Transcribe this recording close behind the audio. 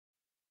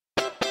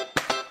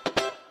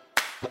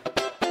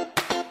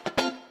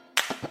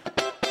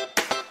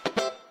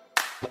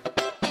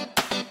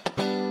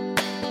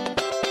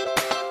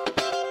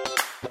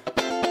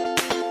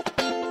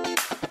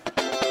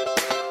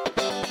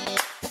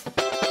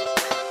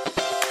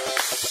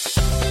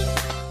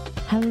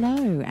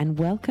Hello and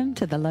welcome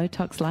to the Low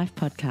Tox Life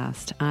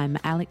podcast. I'm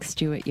Alex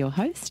Stewart, your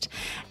host,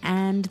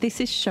 and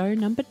this is show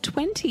number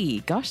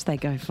 20. Gosh, they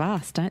go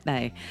fast, don't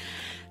they?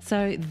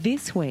 So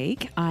this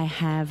week I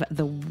have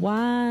the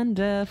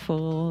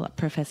wonderful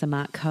Professor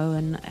Marc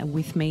Cohen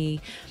with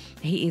me.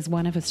 He is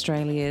one of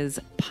Australia's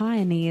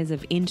pioneers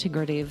of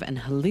integrative and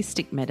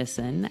holistic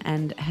medicine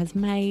and has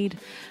made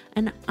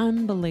an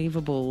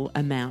unbelievable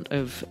amount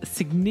of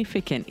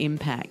significant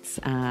impacts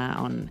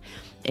on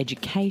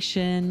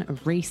education,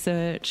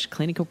 research,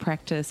 clinical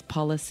practice,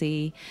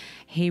 policy.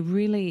 He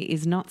really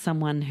is not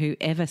someone who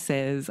ever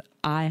says,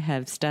 I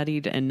have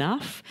studied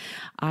enough.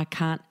 I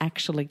can't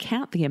actually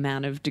count the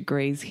amount of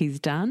degrees he's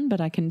done,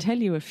 but I can tell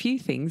you a few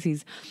things.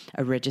 He's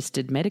a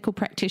registered medical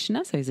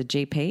practitioner, so he's a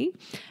GP.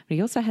 But he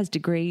also has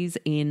degrees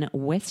in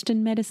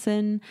Western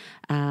medicine,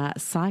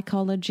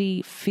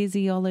 psychology,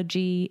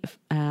 physiology,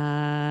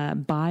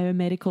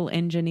 biomedical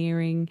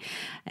engineering.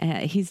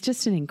 He's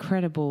just an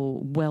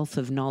incredible wealth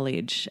of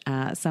knowledge,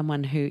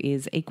 someone who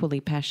is equally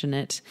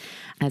passionate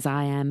as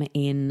I am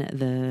in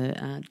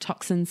the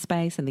toxin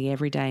space and the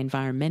everyday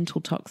environmental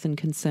toxin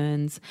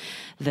concerns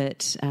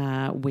that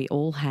we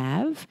all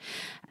have.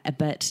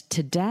 But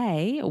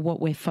today, what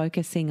we're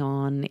focusing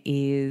on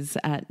is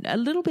a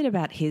little bit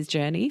about his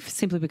journey,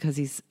 simply because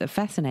he's a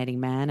fascinating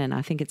man. And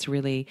I think it's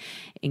really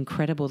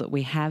incredible that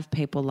we have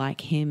people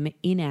like him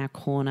in our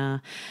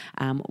corner,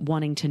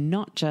 wanting to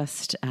not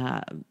just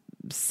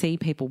see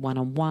people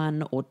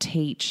one-on-one or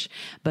teach,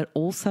 but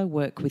also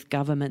work with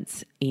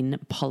governments in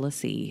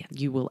policy.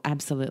 You will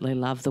absolutely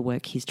love the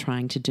work he's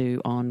trying to do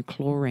on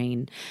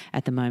chlorine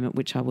at the moment,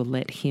 which I will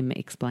let him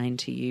explain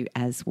to you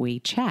as we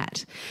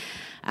chat.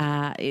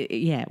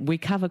 We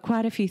cover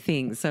quite a few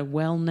things. So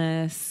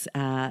wellness,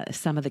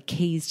 some of the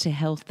keys to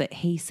health that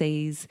he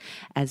sees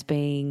as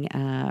being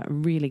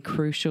really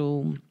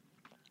crucial,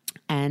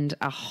 and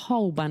a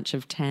whole bunch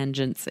of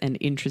tangents and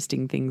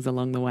interesting things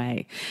along the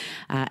way.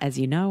 As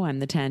you know, I'm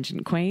the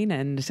tangent queen,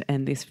 and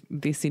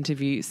this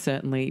interview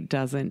certainly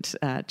doesn't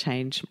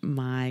change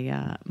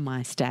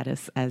my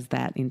status as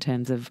that in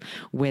terms of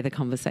where the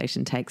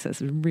conversation takes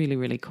us. Really,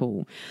 really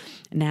cool.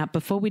 Now,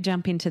 before we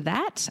jump into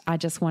that, I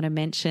just want to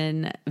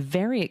mention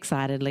very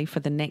excitedly for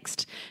the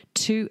next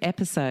 2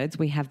 episodes,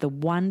 we have the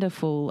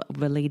wonderful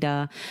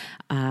Valida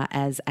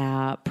as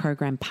our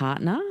program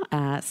partner.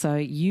 So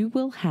you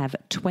will have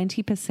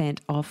 20%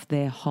 off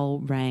their whole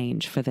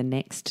range for the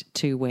next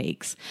 2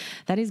 weeks.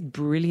 That is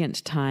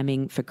brilliant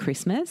timing for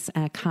Christmas.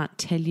 I can't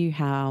tell you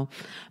how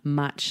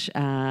much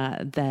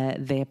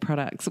their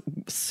products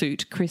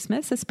suit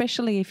Christmas,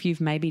 especially if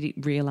you've maybe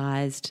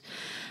realised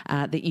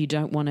that you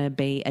don't want to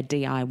be a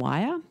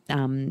DIYer,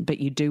 but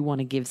you do want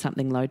to give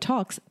something low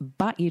tox,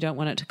 but you don't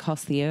want it to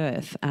cost the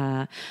earth.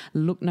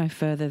 Look no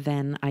further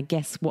than, I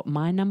guess, what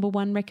my number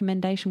one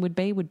recommendation would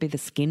be the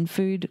Skin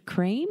Food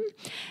cream.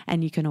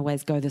 And you can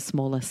always go the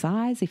smaller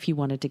size if you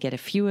wanted to get a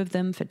few of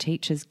them for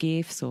teachers'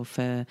 gifts or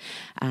for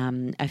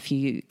a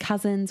few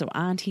cousins or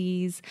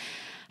aunties,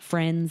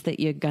 friends that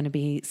you're going to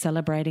be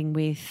celebrating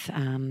with,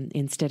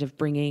 instead of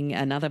bringing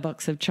another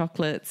box of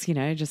chocolates,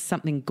 just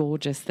something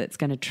gorgeous that's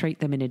going to treat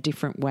them in a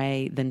different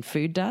way than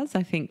food does.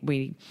 I think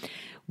we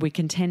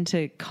can tend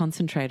to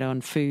concentrate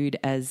on food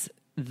as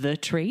the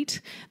treat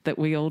that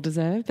we all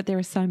deserve, but there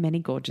are so many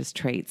gorgeous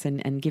treats,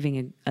 and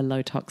giving a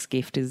low tox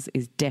gift is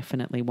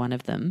definitely one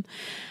of them.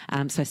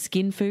 So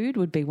Skin Food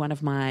would be one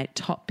of my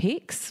top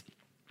picks.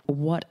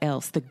 What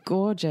else? The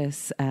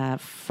gorgeous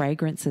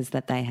fragrances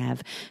that they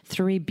have.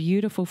 3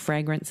 beautiful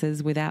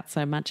fragrances without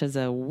so much as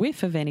a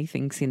whiff of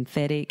anything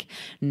synthetic.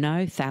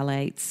 No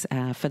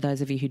phthalates. For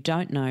those of you who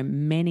don't know,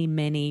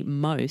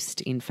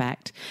 most, in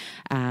fact,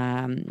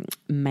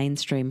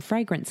 mainstream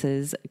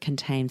fragrances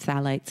contain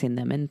phthalates in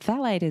them. And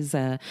phthalate is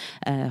a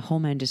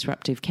hormone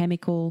disruptive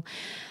chemical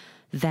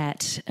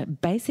that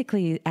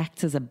basically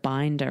acts as a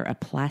binder, a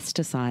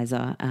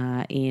plasticizer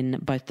in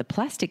both the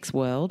plastics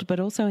world, but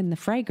also in the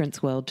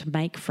fragrance world to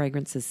make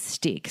fragrances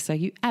stick. So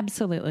you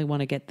absolutely want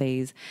to get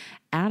these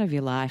out of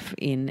your life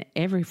in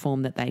every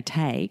form that they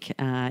take.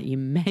 You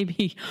may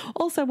be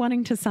also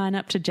wanting to sign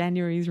up to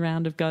January's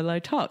round of Go Low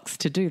Tox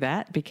to do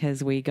that,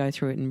 because we go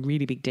through it in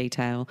really big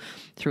detail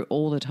through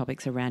all the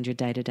topics around your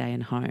day-to-day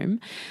and home.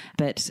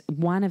 But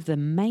one of the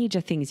major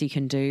things you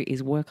can do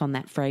is work on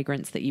that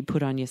fragrance that you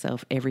put on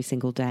yourself every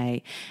single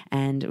day.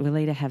 And we'll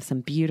either have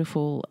some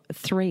beautiful,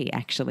 3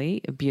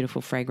 actually,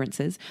 beautiful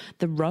fragrances.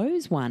 The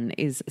rose one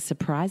is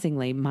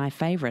surprisingly my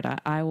favorite.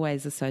 I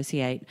always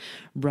associate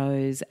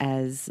rose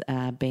as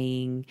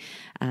being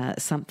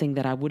something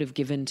that I would have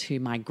given to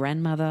my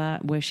grandmother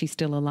were she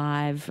still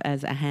alive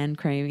as a hand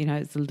cream.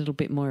 It's a little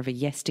bit more of a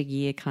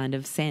yesteryear kind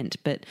of scent,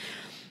 but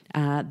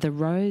The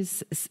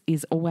rose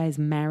is always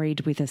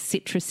married with a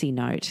citrusy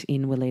note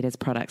in Welita's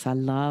products. I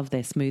love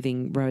their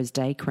smoothing rose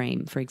day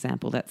cream, for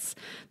example. That's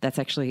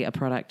actually a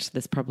product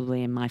that's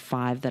probably in my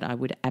 5 that I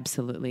would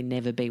absolutely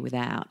never be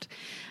without.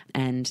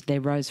 And their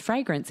rose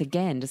fragrance,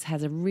 again, just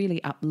has a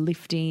really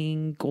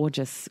uplifting,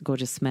 gorgeous,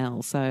 gorgeous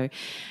smell. So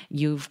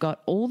you've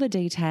got all the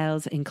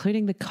details,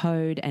 including the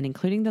code and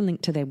including the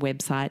link to their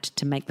website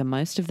to make the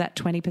most of that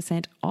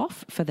 20%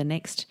 off for the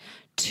next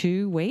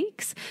 2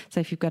 weeks. So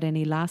if you've got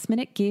any last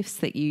minute gifts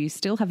that you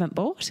still haven't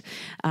bought,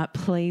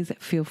 please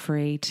feel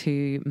free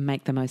to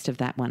make the most of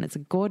that one. It's a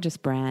gorgeous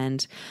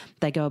brand.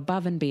 They go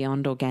above and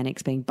beyond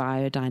organics being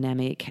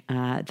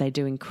biodynamic. They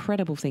do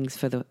incredible things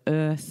for the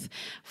earth,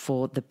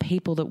 for the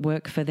people that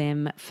work for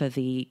them, for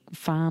the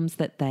farms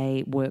that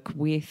they work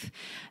with.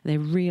 They're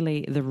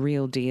really the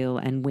real deal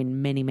and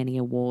win many, many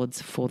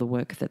awards for the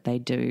work that they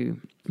do,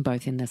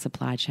 both in the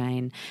supply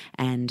chain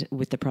and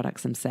with the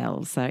products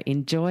themselves. So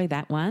enjoy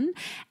that one.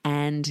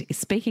 And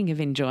speaking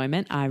of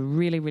enjoyment, I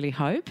really, really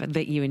hope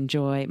that you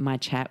enjoy my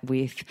chat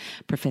with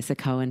Professor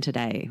Cohen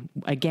today.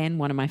 Again,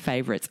 one of my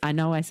favourites. I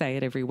know I say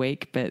it every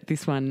week, but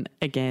this one,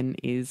 again,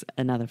 is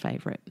another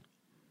favourite.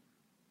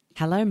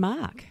 Hello,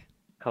 Marc.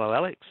 Hello,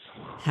 Alex.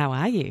 How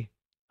are you?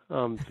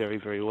 I'm very,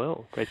 very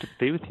well. Great to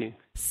be with you.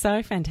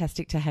 So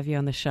fantastic to have you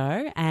on the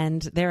show.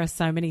 And there are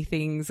so many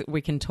things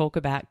we can talk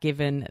about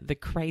given the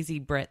crazy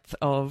breadth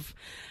of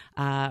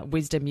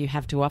wisdom you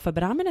have to offer.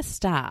 But I'm going to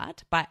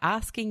start by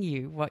asking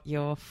you what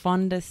your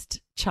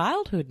fondest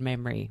childhood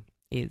memory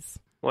is.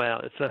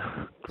 Wow, it's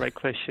a great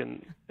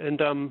question.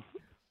 And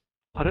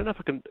I don't know if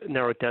I can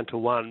narrow it down to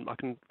one. I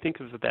can think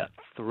of about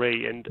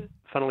 3. And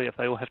funnily enough,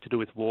 they all have to do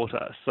with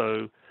water.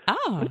 So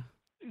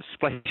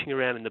splashing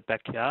around in the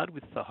backyard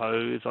with the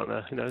hose on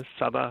a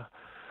summer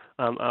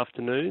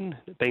afternoon,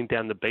 being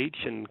down the beach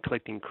and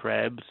collecting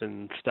crabs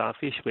and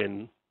starfish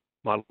when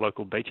my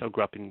local beach, I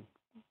grew up in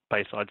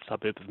Bayside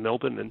suburb of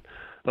Melbourne, and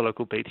the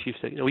local beach we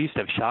used to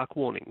have shark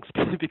warnings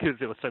because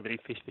there were so many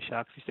fish. The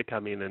sharks used to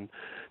come in, and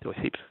there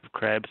were heaps of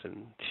crabs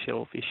and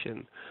shellfish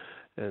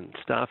and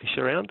starfish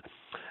around.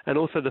 And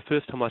also the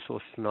first time I saw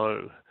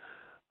snow,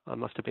 I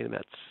must have been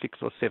about 6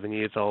 or 7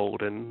 years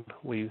old, and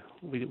we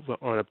were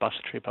on a bus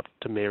trip up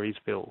to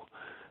Marysville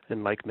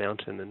and Lake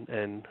Mountain,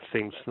 and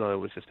seeing snow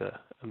was just an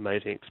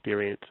amazing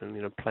experience,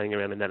 and playing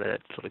around in that, and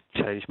that sort of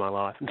changed my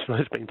life, and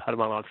snow's been part of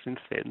my life since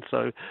then.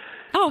 So,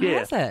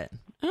 has it?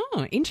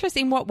 Oh,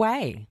 interesting. What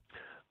way?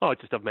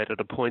 I've made it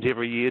a point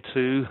every year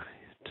to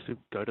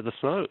go to the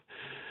snow.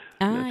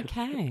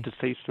 Okay. To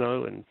see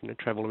snow and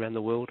travel around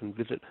the world and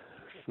visit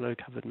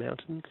snow-covered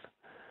mountains.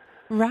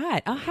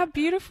 Right. Oh, how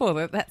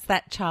beautiful. That's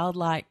that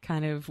childlike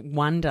kind of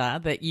wonder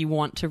that you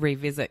want to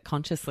revisit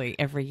consciously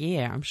every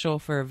year, I'm sure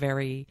for a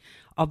very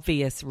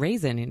obvious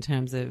reason in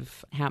terms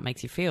of how it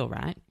makes you feel,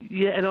 right?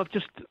 Yeah, and I've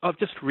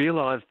just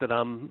realised that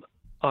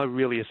I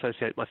really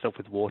associate myself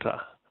with water.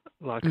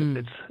 Like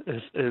it's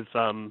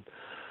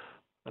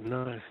I don't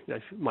know,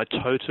 my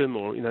totem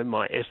or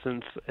my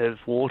essence as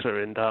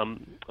water, and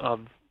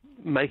I'm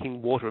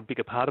making water a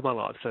bigger part of my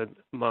life. So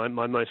my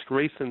most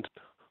recent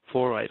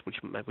foray, which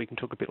maybe we can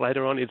talk a bit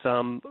later on, is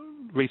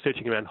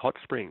researching around hot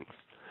springs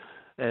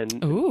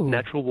and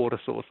natural water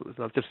sources.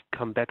 And I've just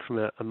come back from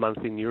a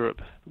month in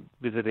Europe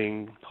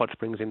visiting hot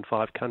springs in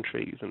 5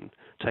 countries and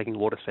taking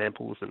water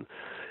samples and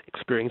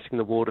experiencing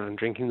the water and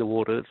drinking the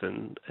waters.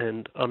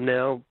 And I'm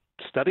now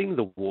studying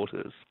the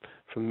waters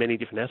from many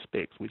different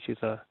aspects, which is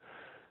a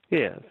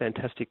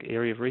fantastic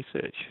area of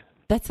research.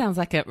 That sounds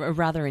like a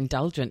rather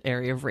indulgent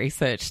area of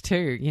research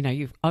too.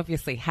 You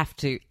obviously have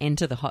to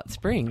enter the hot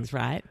springs,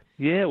 right?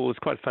 Yeah, well, it's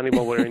quite funny.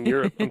 While we're in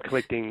Europe, I'm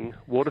collecting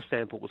water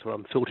samples where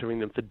I'm filtering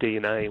them for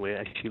DNA. We're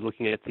actually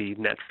looking at the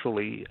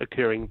naturally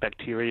occurring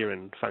bacteria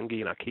and fungi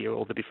and archaea,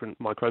 all the different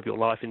microbial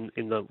life in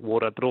the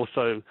water, but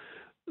also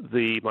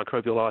the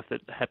microbial life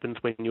that happens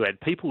when you add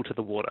people to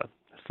the water.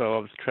 So I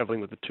was travelling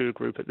with a tour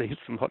group at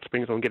some hot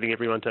springs. I'm getting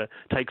everyone to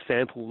take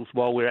samples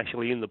while we're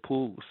actually in the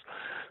pools.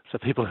 So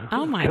people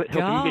helping me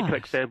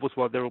collect samples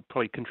while they're all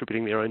probably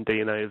contributing their own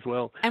DNA as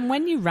well. And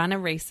when you run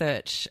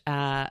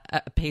a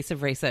piece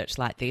of research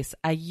like this,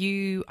 are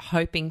you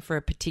hoping for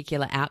a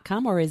particular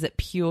outcome, or is it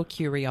pure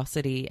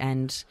curiosity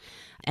and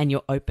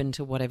you're open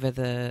to whatever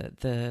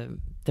the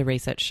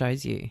research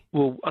shows you?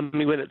 Well, I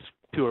mean, when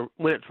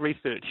it's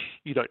research,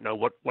 you don't know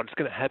what's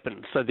going to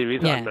happen. So there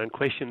is unknown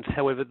questions.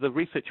 However, the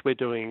research we're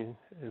doing,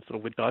 and sort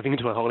of we're diving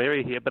into a whole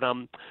area here, but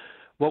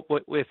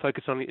what we're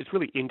focused on is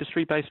really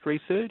industry-based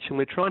research, and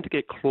we're trying to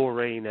get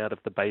chlorine out of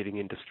the bathing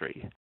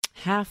industry.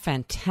 How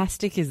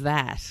fantastic is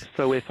that?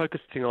 So we're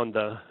focusing on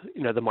the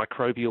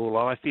microbial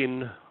life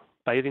in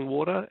bathing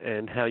water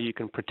and how you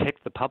can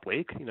protect the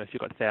public. If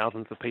you've got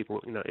thousands of people,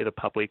 at a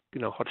public,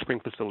 hot spring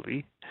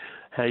facility,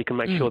 how you can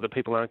make sure that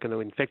people aren't going to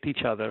infect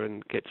each other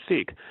and get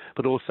sick,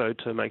 but also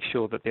to make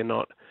sure that they're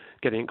not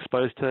getting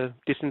exposed to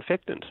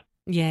disinfectant.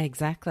 Yeah,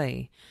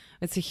 exactly.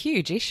 It's a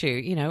huge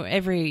issue.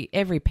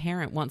 Every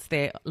parent wants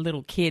their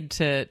little kid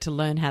to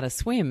learn how to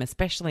swim,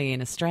 especially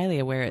in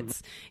Australia where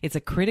it's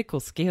a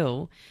critical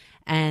skill.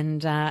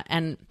 And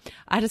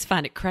I just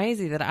find it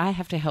crazy that I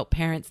have to help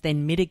parents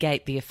then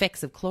mitigate the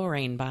effects of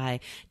chlorine by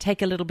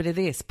take a little bit of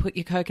this, put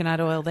your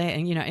coconut oil there,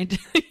 and, you know, and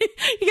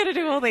you got to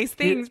do all these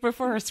things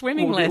before a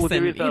swimming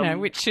lesson, is, you know,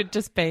 which should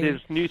just be...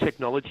 There's new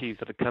technologies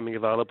that are coming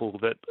available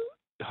that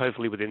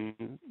hopefully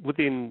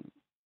within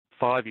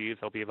 5 years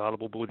they'll be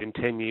available, but within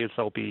 10 years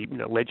they'll be, you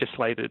know,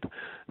 legislated,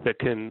 that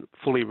can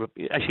fully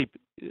actually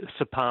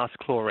surpass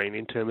chlorine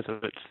in terms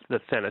of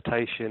the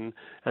sanitation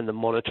and the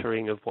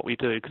monitoring of what we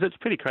do. Because it's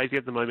pretty crazy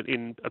at the moment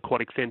in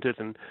aquatic centres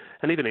and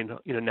even in,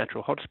 you know,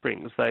 natural hot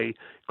springs. They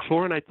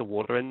chlorinate the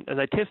water and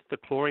they test the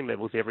chlorine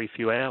levels every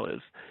few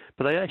hours,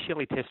 but they actually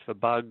only test for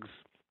bugs,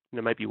 you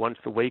know, maybe once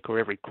a week or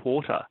every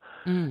quarter.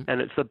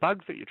 And it's the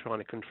bugs that you're trying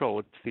to control.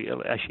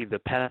 It's actually the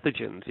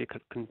pathogens you're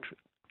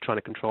trying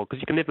to control,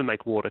 because you can never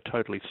make water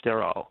totally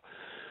sterile.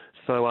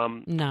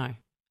 So no.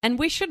 And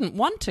we shouldn't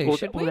want to,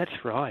 should we? Well,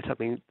 that's right. I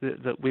mean,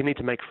 we need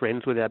to make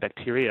friends with our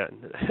bacteria.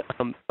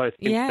 Both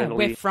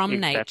we're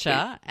from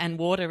nature, and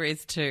water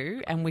is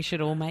too, and we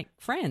should all make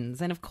friends.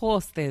 And of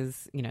course,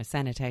 there's, you know,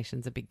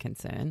 sanitation's a big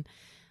concern.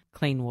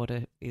 Clean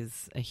water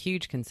is a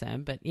huge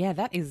concern, but yeah,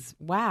 that is,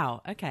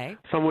 wow, okay.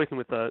 So I'm working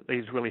with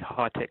these really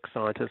high-tech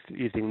scientists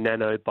using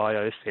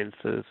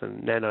nano-biosensors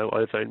and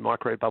nano-ozone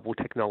microbubble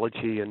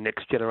technology and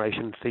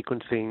next-generation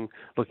sequencing,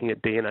 looking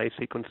at DNA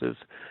sequences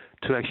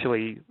to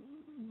actually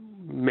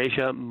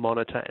measure,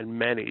 monitor and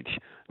manage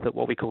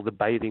what we call the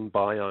bathing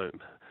biome.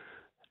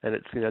 And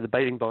it's, you know, the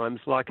bathing biome's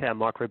like our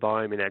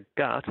microbiome in our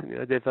gut.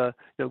 You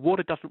know,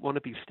 water doesn't want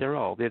to be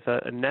sterile. There's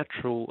a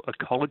natural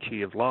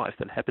ecology of life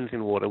that happens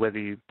in water, whether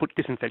you put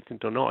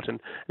disinfectant or not. And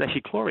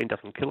actually, chlorine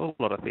doesn't kill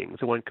a lot of things.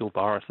 It won't kill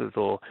viruses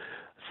or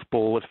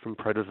spores from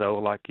protozoa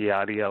like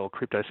Giardia or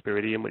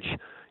Cryptosporidium, which, you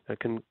know,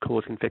 can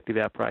cause infective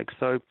outbreaks.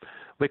 So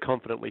we're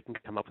confident we can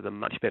come up with a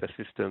much better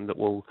system that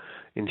will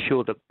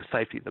ensure the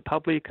safety of the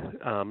public,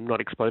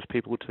 not expose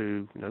people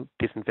to, you know,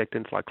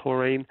 disinfectants like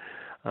chlorine,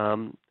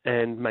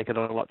 and make it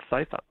a lot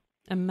safer.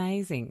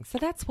 Amazing. So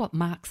that's what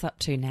Marc's up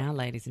to now,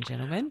 ladies and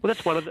gentlemen. Well,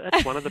 that's one of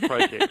the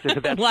projects. There's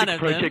about six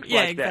projects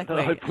like that.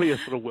 Hopefully, are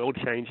sort of world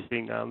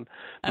changing.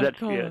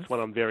 It's one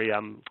I'm very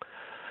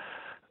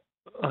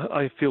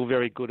I feel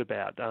very good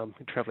about,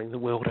 travelling the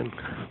world and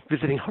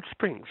visiting hot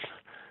springs.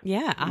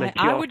 Yeah,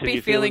 I would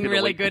be feeling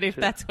really good if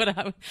that's what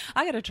I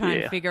got to try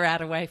and figure out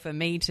a way for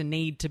me to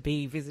need to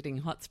be visiting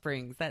hot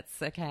springs.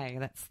 That's okay.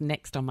 That's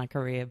next on my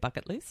career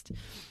bucket list.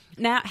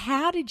 Now,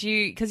 how did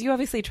you, because you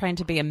obviously trained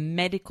to be a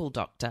medical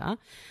doctor,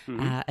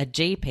 a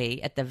GP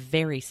at the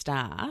very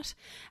start.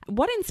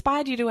 What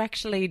inspired you to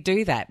actually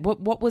do that?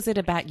 What was it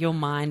about your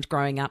mind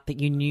growing up that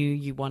you knew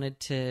you wanted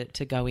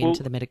to go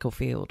into the medical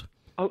field?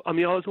 I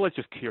mean, I was always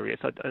just curious.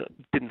 I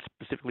didn't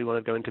specifically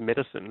want to go into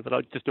medicine, but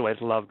I just always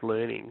loved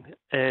learning.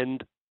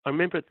 And I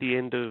remember at the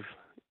end of,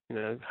 you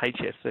know,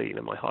 HSC, you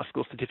know, my high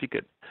school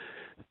certificate,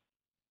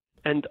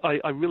 and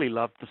I really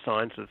loved the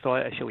sciences. So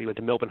I actually went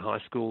to Melbourne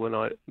High School and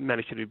I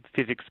managed to do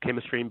physics,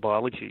 chemistry and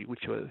biology,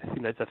 which were,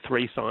 you know, the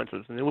three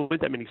sciences. And there weren't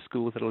that many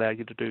schools that allow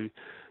you to do,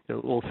 you know,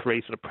 all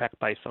three sort of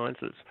prac-based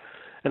sciences.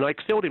 And I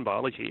excelled in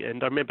biology.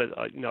 And I remember,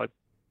 you know,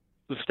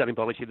 was studying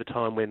biology at the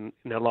time when,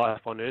 you know,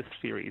 Life on Earth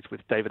series with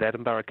David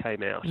Attenborough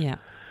came out. Yeah.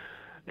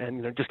 And,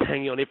 you know, just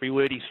hanging on every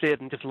word he said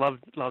and just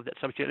loved that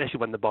subject. And actually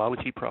won the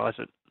biology prize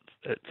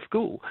at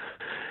school.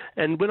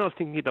 And when I was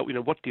thinking about, you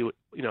know, what do you,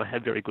 you know,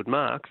 have very good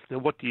marks, you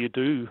know, what do you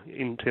do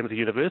in terms of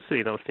university?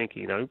 And I was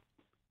thinking, you know,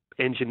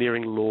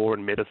 engineering, law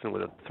and medicine were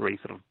the three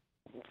sort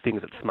of things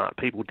that smart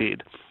people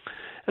did.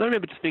 And I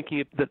remember just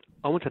thinking that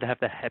I wanted to have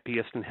the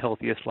happiest and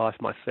healthiest life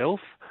myself.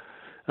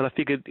 And I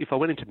figured if I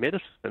went into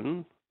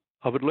medicine,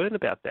 I would learn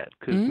about that,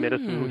 because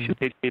medicine should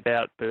teach me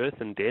about birth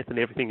and death and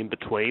everything in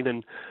between,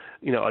 and,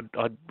 you know,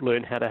 I'd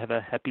learn how to have a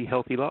happy,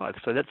 healthy life.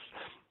 So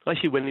I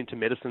actually went into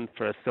medicine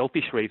for a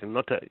selfish reason,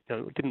 not to, you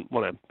know, didn't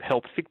want to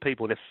help sick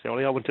people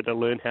necessarily. I wanted to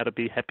learn how to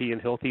be happy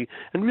and healthy,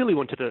 and really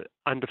wanted to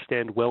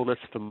understand wellness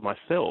for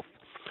myself.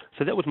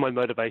 So that was my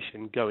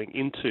motivation going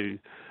into,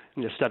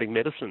 you know, studying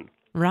medicine.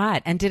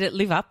 Right, and did it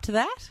live up to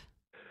that?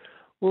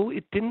 Well,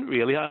 it didn't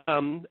really.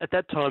 At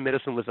that time,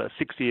 medicine was a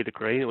 6-year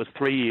degree. It was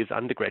 3 years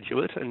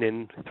undergraduate and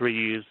then 3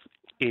 years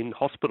in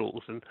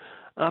hospitals. And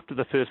after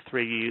the first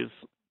 3 years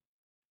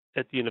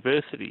at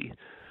university,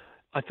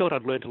 I felt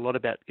I'd learned a lot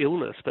about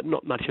illness, but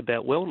not much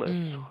about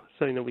wellness.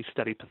 So, you know, we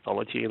studied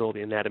pathology and all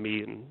the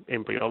anatomy and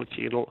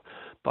embryology and all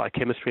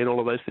biochemistry and all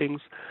of those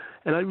things.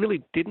 And I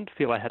really didn't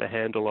feel I had a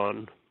handle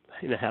on,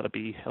 you know, how to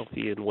be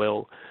healthy and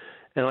well.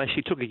 And I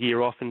actually took a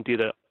year off and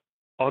did an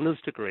honours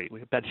degree,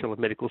 a Bachelor of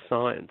Medical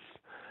Science.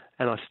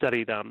 And I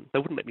studied, they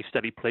wouldn't let me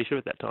study pleasure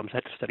at that time, so I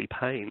had to study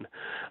pain.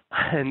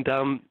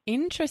 And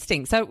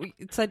interesting. So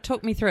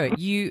talk me through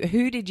it.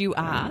 Who did you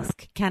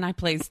ask, can I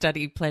please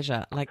study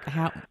pleasure? Like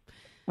how?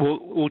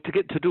 Well,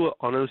 to do an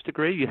honours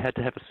degree, you had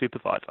to have a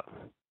supervisor.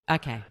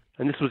 Okay.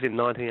 And this was in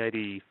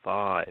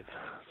 1985,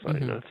 so, you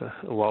know, it's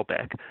a while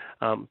back,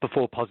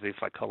 before positive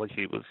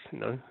psychology was, you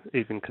know,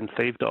 even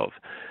conceived of.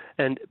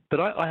 But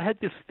I had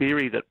this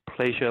theory that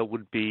pleasure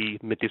would be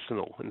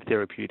medicinal and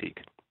therapeutic.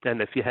 And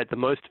if you had the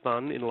most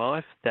fun in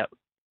life, that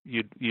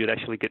you'd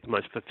actually get the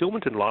most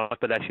fulfillment in life,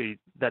 but actually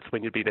that's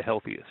when you'd be the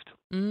healthiest.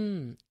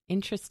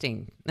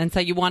 Interesting. And so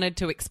you wanted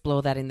to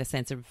explore that in the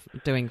sense of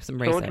doing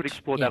some research. I wanted to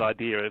explore that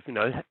idea of,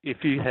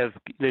 if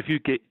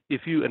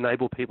you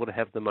enable people to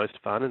have the most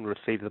fun and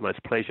receive the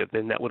most pleasure,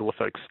 then that would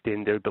also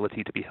extend their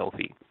ability to be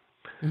healthy.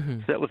 Mm-hmm.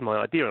 So that was my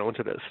idea, and I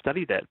wanted to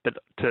study that. But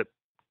to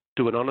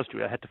do an honest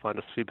review, I had to find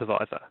a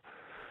supervisor.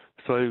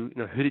 So,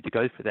 who did you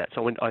go for that?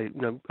 So I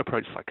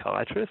approached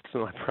psychiatrists,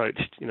 and I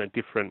approached,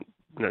 different,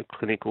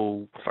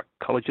 clinical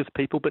psychologist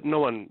people, but no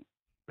one,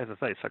 as I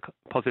say,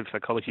 positive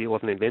psychology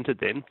wasn't invented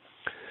then.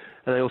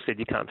 And they all said,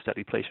 you can't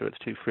study pleasure, it's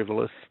too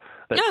frivolous.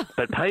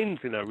 But pain's,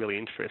 really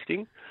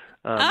interesting.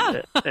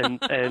 And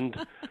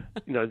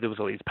there was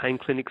all these pain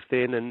clinics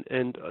then,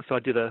 and so I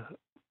did a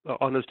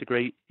honours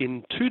degree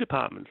in 2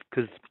 departments,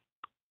 because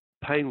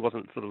pain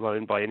wasn't sort of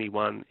owned by any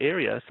one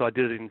area. So I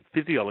did it in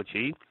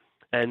physiology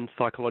and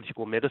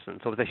psychological medicine.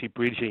 So I was actually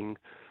bridging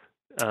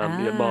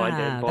mind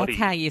and body.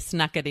 That's how you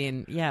snuck it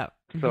in, yeah.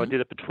 So I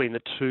did it between the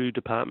 2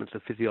 departments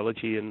of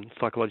physiology and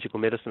psychological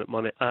medicine at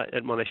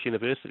Monash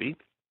University.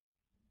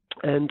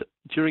 And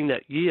during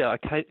that year, I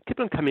kept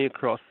on coming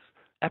across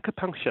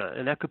acupuncture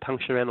and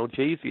acupuncture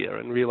analgesia,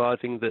 and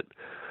realising that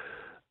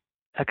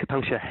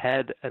acupuncture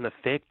had an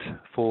effect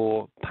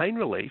for pain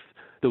relief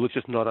that was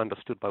just not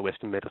understood by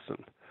Western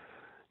medicine.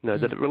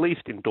 That it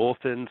released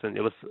endorphins, and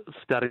there was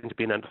starting to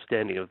be an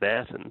understanding of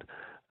that, and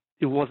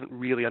it wasn't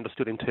really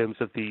understood in terms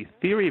of the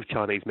theory of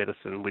Chinese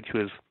medicine, which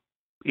was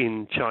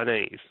in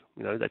Chinese.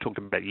 They talked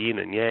about yin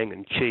and yang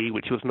and qi,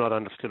 which was not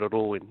understood at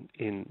all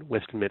in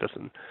Western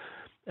medicine.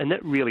 And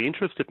that really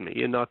interested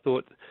me, and I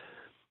thought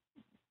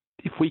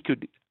if we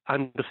could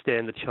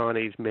understand the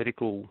Chinese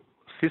medical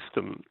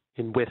system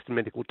in Western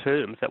medical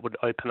terms, that would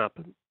open up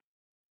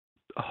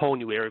a whole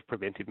new area of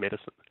preventive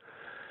medicine.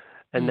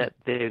 And that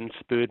then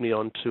spurred me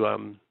on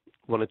to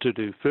wanted to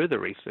do further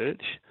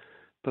research,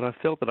 but I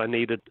felt that I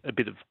needed a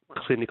bit of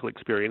clinical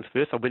experience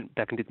first. I went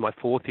back and did my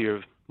 4th year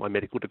of my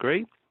medical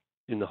degree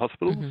in the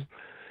hospitals,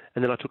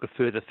 and then I took a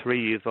further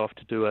 3 years off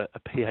to do a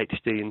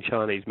PhD in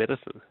Chinese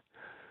medicine.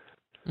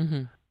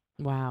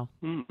 Wow.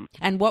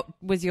 And what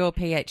was your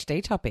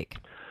PhD topic?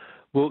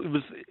 Well,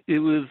 it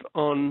was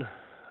on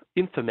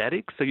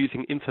informatics, so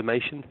using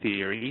information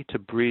theory to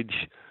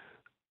bridge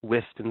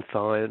Western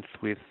science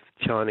with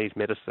Chinese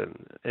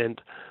medicine.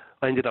 And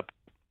I ended up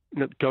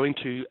going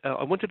to,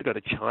 I wanted to go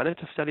to China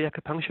to study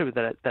acupuncture,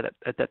 but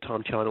at that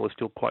time China was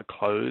still quite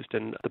closed,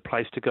 and the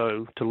place to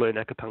go to learn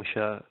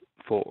acupuncture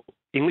for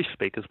English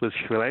speakers was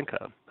Sri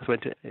Lanka. So I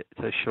went to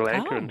Sri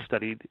Lanka and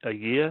studied a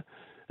year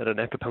at an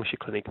acupuncture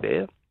clinic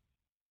there.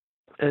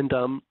 And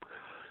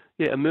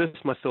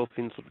immersed myself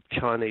in sort of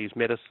Chinese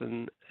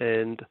medicine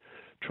and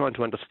trying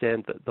to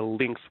understand the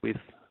links with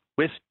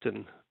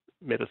Western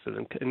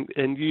medicine,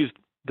 and used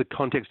the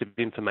context of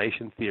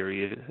information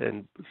theory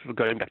and sort of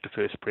going back to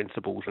first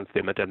principles and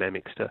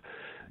thermodynamics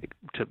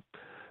to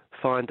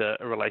find a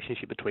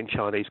relationship between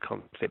Chinese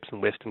concepts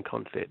and Western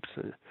concepts.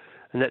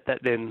 And that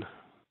then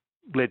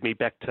led me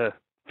back to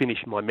finish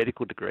my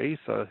medical degree.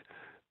 So I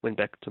went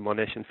back to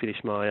Monash and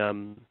finished my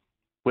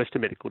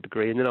Western medical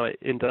degree, and then I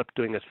ended up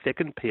doing a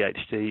second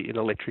PhD in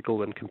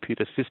electrical and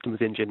computer systems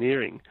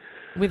engineering.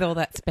 With all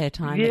that spare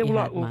time, yeah. That you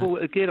had, well,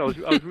 again, I was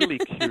really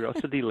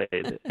curiosity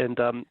led, and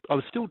I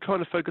was still trying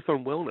to focus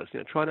on wellness,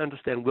 trying to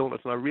understand wellness,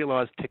 and I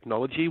realised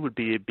technology would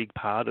be a big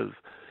part of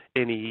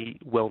any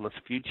wellness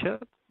future.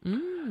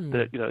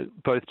 That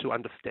both to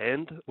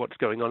understand what's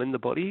going on in the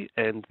body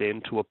and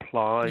then to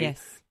apply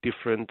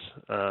different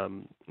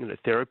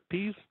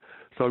therapies.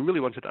 So I really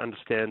wanted to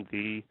understand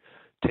the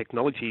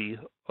technology,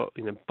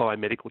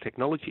 biomedical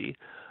technology,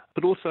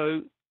 but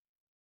also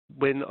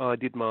when I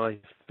did my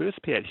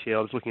first PhD, I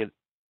was looking at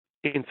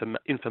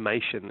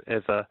information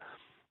as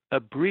a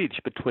bridge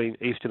between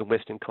Eastern and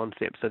Western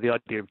concepts. So the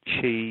idea of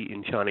qi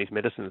in Chinese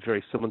medicine is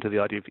very similar to the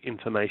idea of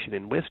information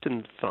in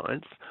Western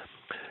science.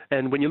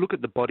 And when you look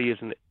at the body as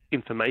an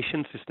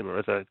information system or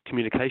as a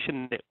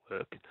communication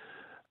network,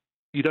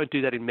 you don't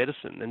do that in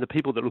medicine. And the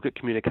people that look at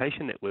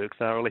communication networks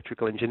are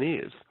electrical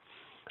engineers.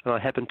 And I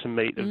happened to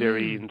meet a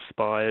very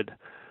inspired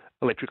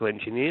electrical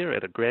engineer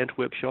at a grant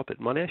workshop at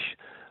Monash,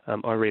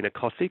 Irina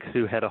Kosick,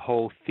 who had a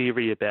whole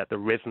theory about the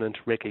resonant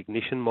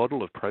recognition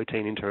model of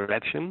protein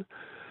interaction.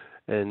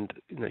 And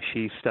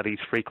she studies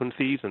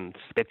frequencies and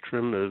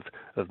spectrum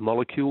of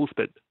molecules,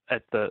 but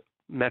at the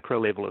macro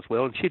level as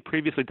well. And she'd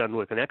previously done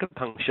work in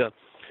acupuncture,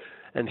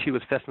 and she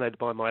was fascinated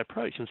by my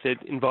approach and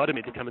invited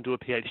me to come and do a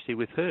PhD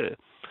with her.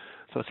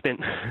 So I spent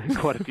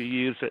quite a few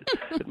years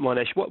at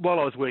Monash while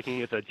I was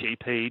working as a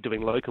GP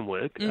doing locum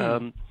work,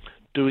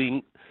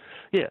 doing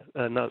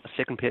a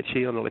second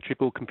PhD on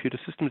electrical computer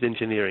systems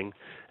engineering,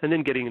 and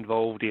then getting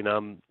involved in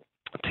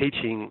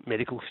teaching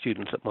medical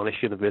students at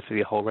Monash University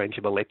a whole range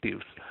of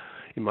electives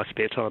in my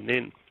spare time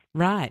then.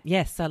 Right,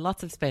 yes, so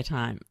lots of spare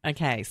time.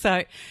 Okay,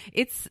 so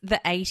it's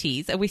the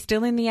 80s. Are we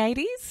still in the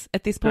 80s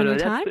at this point in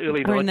time? That's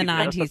early We're 90s in the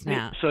 90s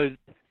now. So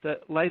the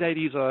late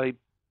 80s I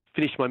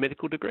finished my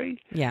medical degree.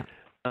 Yeah.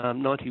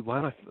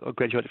 91, I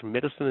graduated from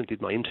medicine and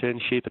did my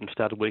internship and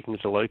started working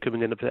as a locum.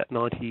 And then about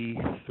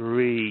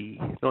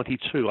 93,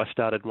 92, I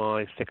started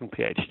my second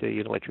PhD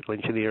in electrical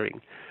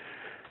engineering.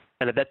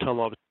 And at that time,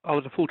 I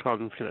was a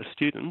full-time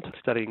student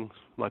studying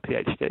my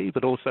PhD,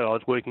 but also I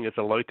was working as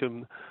a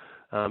locum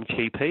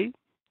GP.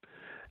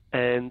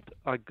 And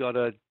I got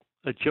a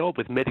job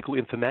with medical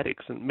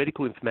informatics. And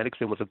medical informatics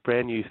then was a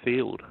brand new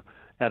field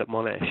out at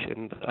Monash.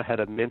 And I had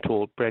a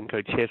mentor,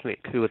 Branko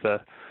Chesnik, who was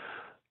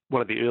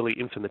one of the early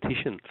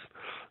informaticians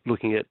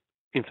looking at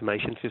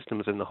information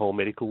systems in the whole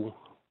medical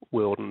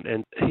world.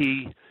 And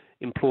he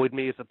employed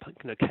me as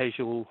a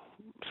casual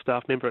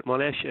staff member at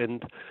Monash.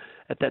 And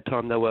at that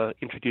time, they were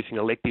introducing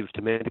electives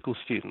to medical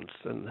students.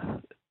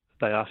 And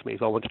they asked me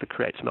if I wanted to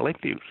create some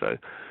electives. So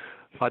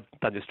I'd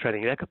done this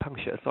training in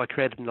acupuncture. So I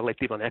created an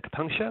elective on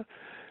acupuncture,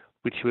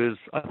 which was,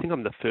 I think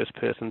I'm the first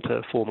person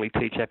to formally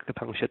teach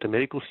acupuncture to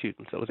medical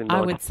students. That was in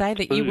I would say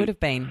that you would have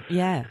been,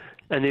 yeah.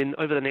 And then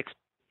over the next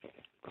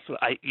sort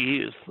of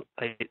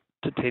 8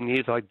 to 10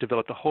 years, I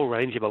developed a whole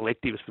range of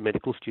electives for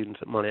medical students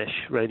at Monash,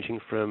 ranging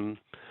from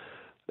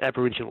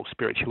Aboriginal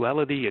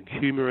spirituality and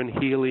humour and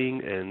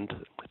healing and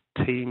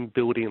team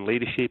building and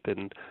leadership,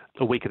 and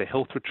a week at a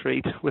health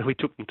retreat where we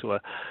took them to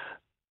a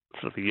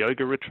sort of a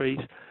yoga retreat,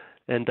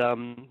 and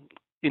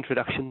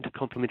introduction to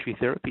complementary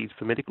therapies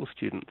for medical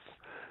students,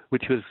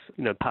 which was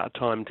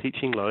part-time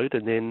teaching load.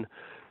 And then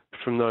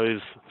from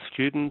those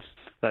students,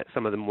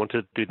 some of them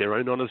wanted to do their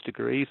own honours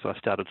degree, so I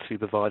started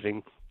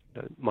supervising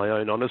my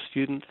own honours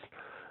students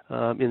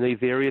in these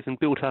areas and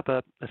built up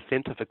a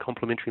centre for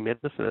complementary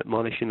medicine at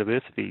Monash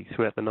University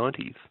throughout the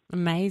 90s.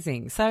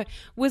 Amazing. So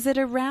was it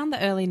around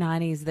the early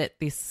 90s that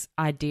this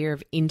idea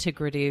of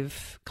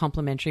integrative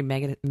complementary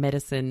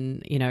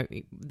medicine,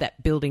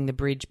 that building the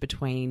bridge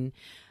between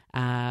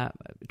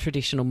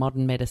traditional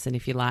modern medicine,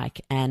 if you like,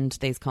 and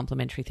these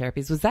complementary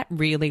therapies, was that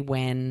really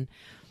when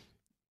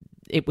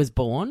it was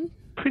born?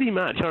 Pretty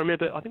much. I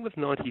remember, I think it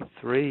was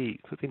 93,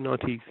 I think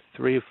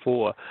 93 or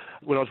 4,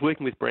 when I was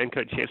working with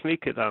Branko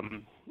Chesnik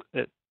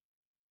at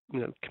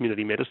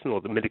community medicine,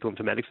 or the medical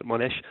informatics at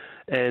Monash,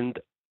 and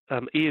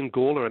Ian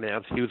Gawler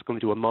announced he was going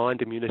to do a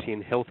Mind, Immunity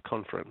and Health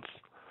conference.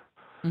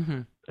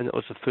 Mm-hmm. And it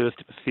was the first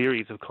of a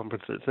series of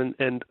conferences.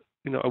 And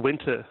I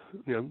went to,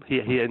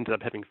 he ended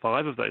up having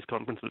 5 of those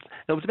conferences.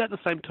 And it was about the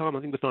same time, I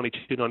think it was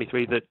 92,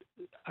 93, that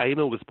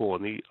AIMA was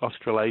born, the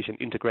Australasian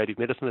Integrative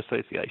Medicine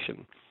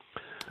Association,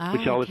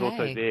 which I was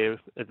also there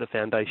at the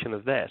foundation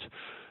of that.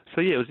 So,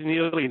 yeah, it was in the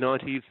early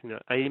 90s,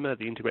 AIMA,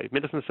 the Integrative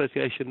Medicine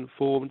Association,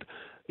 formed.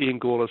 Ian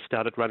Gawler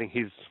started running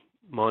his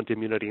Mind,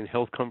 Immunity and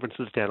Health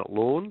conferences down at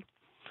Lorne.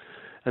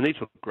 And these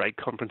were great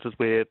conferences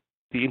where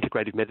the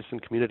integrative medicine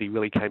community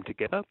really came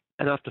together.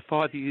 And after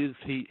 5 years,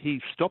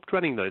 he stopped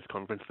running those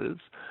conferences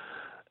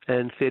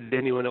and said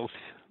anyone else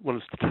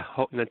wants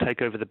to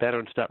take over the banner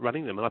and start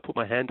running them. And I put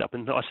my hand up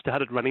and I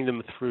started running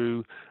them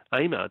through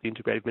AIMA, the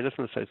Integrative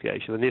Medicine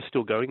Association, and they're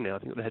still going now. I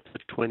think they had the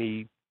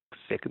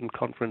 22nd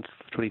conference,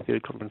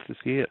 23rd conference this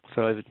year.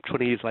 So over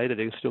 20 years later,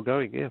 they're still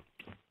going, yeah.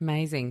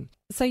 Amazing.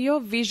 So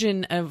your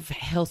vision of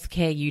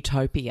healthcare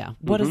utopia,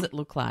 what does it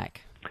look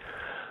like?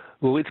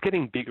 Well, it's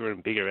getting bigger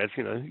and bigger. As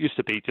it used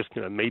to be just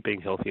me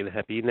being healthy and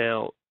happy.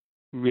 Now,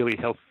 really,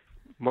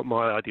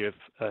 my idea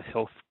of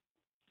health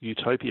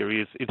utopia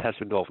is it has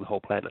to involve the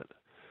whole planet,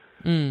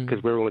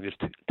 because we're all in this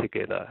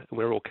together and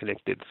we're all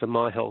connected. So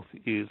my health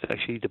is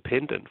actually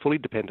fully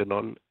dependent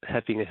on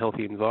having a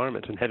healthy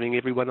environment and having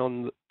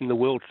everyone in the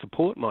world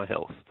support my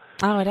health.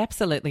 Oh, it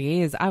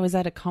absolutely is. I was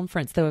at a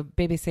conference, the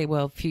BBC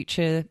World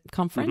Future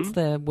Conference,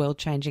 the World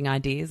Changing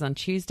Ideas, on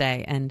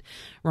Tuesday, and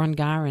Ron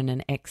Garan,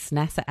 an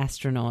ex-NASA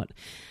astronaut,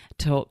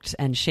 talked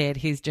and shared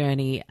his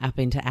journey up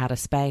into outer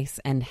space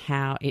and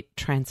how it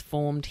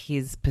transformed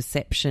his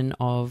perception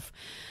of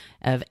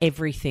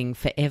everything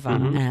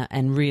forever,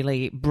 and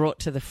really brought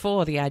to the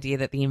fore the idea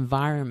that the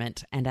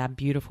environment and our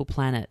beautiful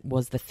planet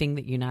was the thing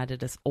that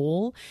united us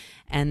all.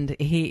 And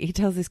he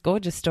tells this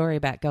gorgeous story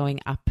about going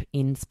up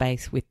in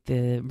space with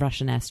the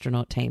Russian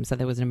astronaut team. So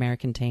there was an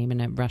American team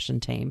and a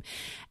Russian team,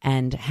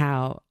 and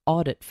how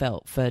odd it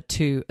felt for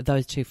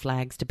those two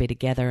flags to be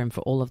together and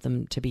for all of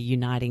them to be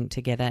uniting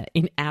together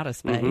in outer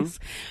space.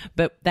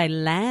 But they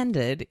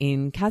landed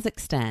in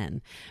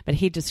Kazakhstan. But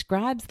he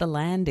describes the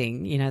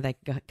landing, they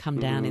come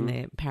down in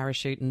their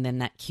parachute and then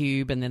that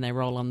cube, and then they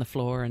roll on the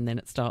floor and then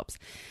it stops.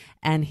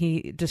 And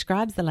he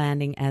describes the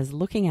landing as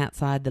looking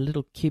outside the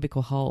little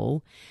cubicle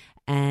hole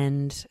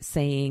and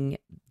seeing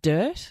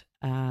dirt,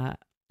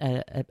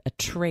 a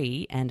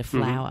tree and a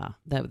flower.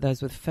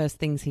 Those were the first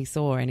things he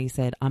saw, and he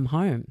said, I'm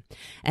home.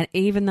 And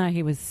even though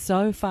he was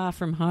so far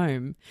from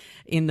home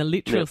in the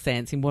literal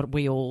sense, in what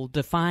we all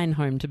define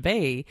home to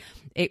be,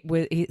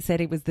 he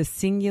said it was the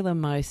singular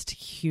most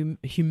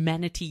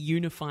humanity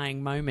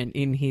unifying moment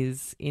in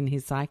his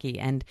psyche.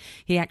 And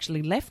he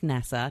actually left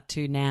NASA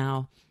to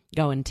now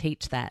go and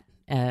teach that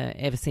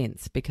ever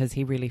since, because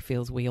he really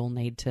feels we all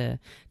need to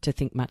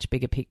think much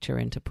bigger picture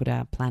and to put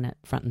our planet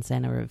front and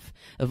centre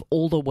of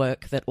all the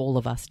work that all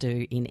of us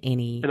do in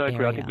any And I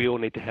agree. area. I think we all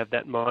need to have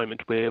that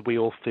moment where we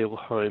all feel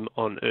home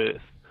on Earth.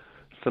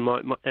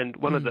 So and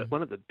one of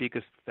the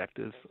biggest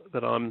factors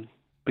that I'm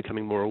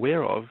becoming more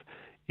aware of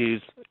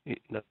is,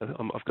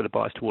 I've got a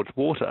bias towards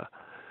water,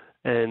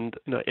 and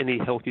any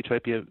health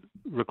utopia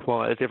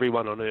requires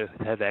everyone on Earth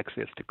to have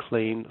access to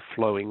clean,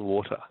 flowing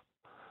water,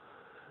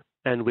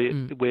 and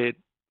we're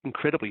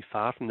incredibly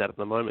far from that at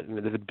the moment.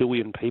 There's 1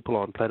 billion people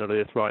on planet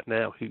Earth right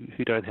now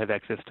who don't have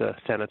access to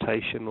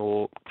sanitation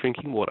or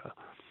drinking water,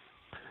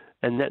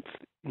 and that's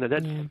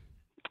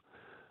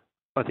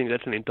I think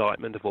that's an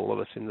indictment of all of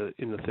us in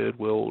the third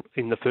world,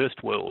 in the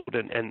first world,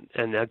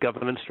 and our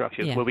governance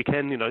structures, where we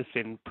can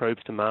send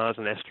probes to Mars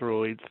and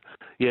asteroids,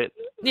 yet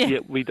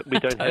we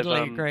don't totally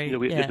have agree.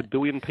 There's 1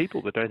 billion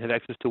people that don't have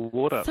access to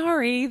water.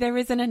 Sorry, there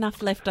isn't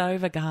enough left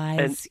over,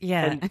 guys.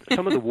 And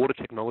some of the water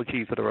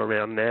technologies that are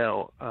around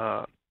now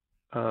are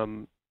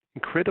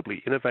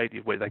incredibly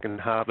innovative, where they can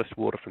harvest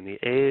water from the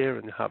air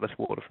and harvest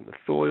water from the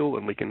soil,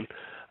 and we can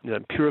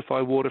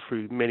purify water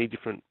through many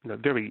different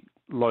very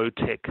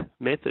low-tech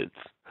methods.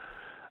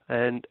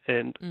 And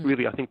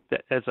really, I think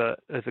that as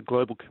a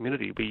global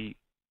community,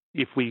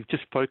 if we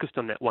just focused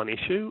on that one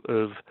issue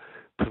of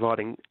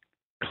providing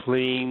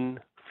clean,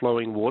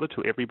 flowing water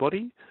to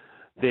everybody,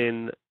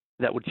 then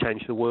that would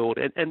change the world.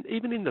 And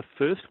even in the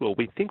first world,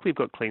 we think we've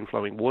got clean,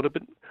 flowing water,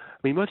 but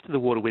most of the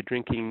water we're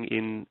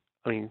drinking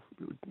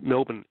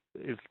Melbourne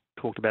is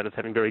talked about as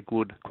having very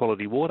good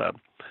quality water,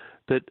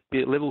 but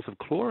the levels of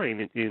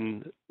chlorine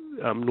in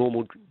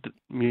normal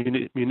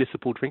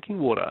municipal drinking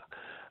water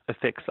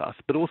affects us.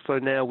 But also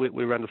now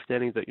we're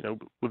understanding that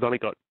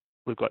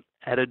we've got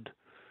added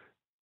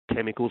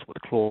chemicals with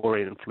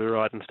chlorine and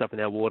fluoride and stuff in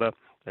our water,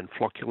 and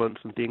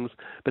flocculants and things.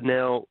 But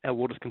now our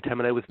water's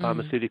contaminated with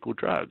pharmaceutical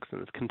drugs,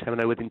 and it's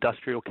contaminated with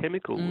industrial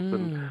chemicals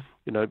and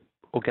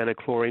organic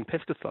chlorine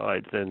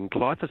pesticides and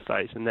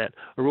glyphosate, and that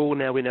are all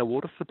now in our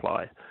water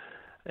supply.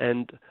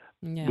 And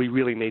we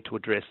really need to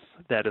address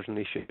that as an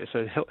issue.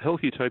 So health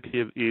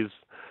utopia is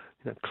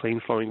clean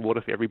flowing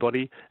water for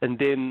everybody, and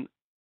then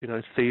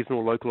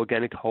seasonal, local,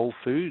 organic, whole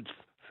foods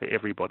for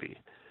everybody.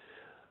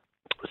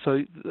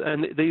 So,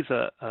 and these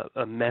are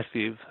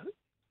massive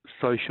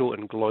social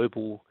and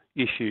global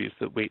issues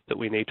that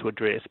we need to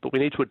address, but we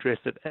need to address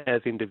it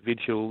as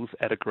individuals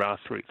at a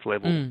grassroots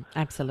level.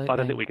 Absolutely. I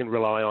don't think we can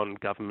rely on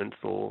governments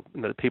or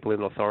people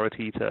in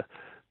authority to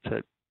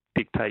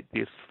dictate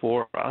this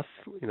for us.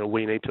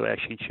 We need to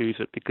actually choose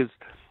it, because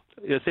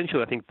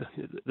essentially I think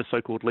the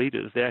so-called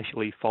leaders, they're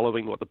actually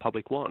following what the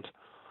public want.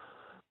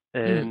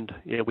 And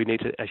we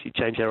need to actually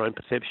change our own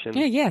perception.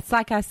 It's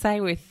like I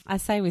say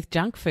with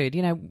junk food.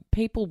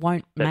 People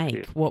won't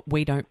make what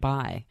we don't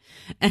buy.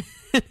 And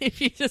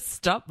if you just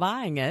stop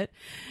buying it,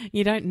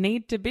 you don't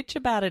need to bitch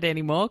about it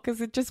anymore,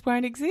 because it just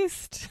won't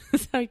exist.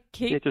 So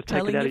keep just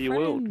telling take it out of your your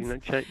world.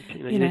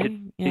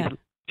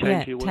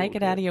 Change your world. Take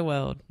it out of your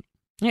world.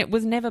 It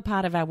was never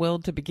part of our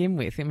world to begin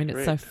with.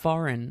 It's so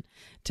foreign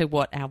to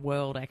what our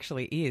world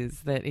actually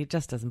is that it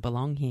just doesn't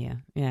belong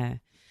here. Yeah.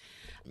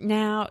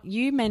 Now,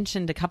 you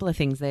mentioned a couple of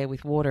things there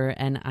with water,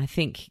 and I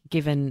think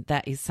given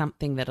that is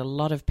something that a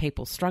lot of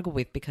people struggle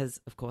with,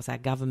 because, of course, our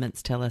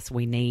governments tell us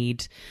we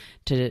need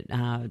to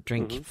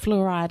drink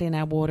fluoride in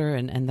our water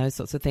and those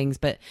sorts of things,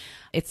 but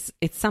it's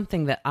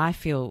something that I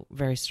feel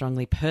very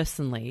strongly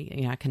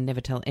personally. I can never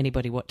tell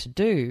anybody what to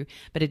do,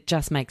 but it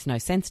just makes no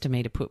sense to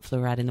me to put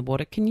fluoride in the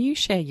water. Can you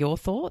share your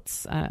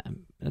thoughts?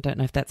 I don't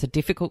know if that's a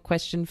difficult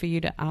question for you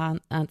to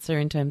answer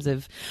in terms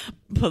of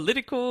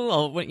political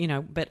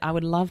or but I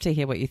would love to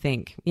hear what you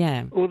think.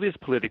 Yeah. Well, it is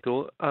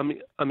political. I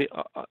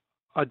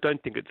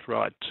don't think it's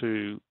right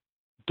to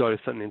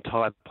dose an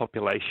entire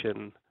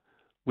population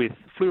with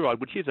fluoride,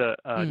 which is a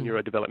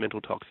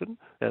neurodevelopmental toxin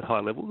at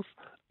high levels,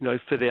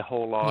 for their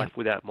whole life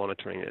without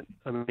monitoring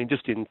it.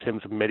 Just in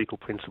terms of medical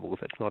principles,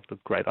 that's not a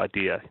great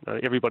idea.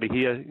 Everybody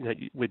here,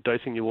 we're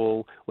dosing you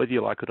all, whether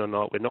you like it or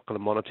not. We're not going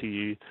to monitor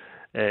you,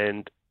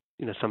 and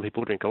some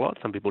people drink a lot,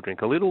 some people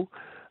drink a little,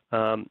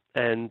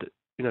 and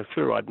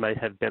fluoride may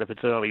have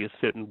benefits early at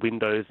certain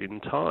windows in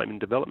time in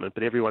development,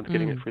 but everyone's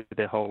getting it through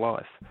their whole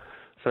life.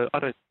 So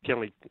I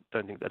generally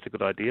don't think that's a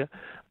good idea.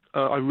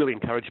 I really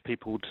encourage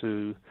people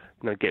to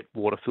get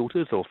water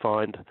filters or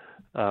find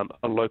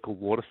a local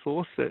water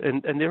source,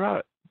 and there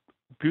are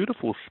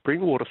beautiful spring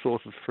water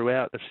sources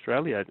throughout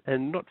Australia,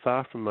 and not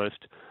far from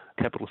most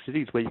capital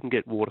cities, where you can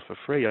get water for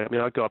free.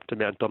 I go up to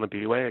Mount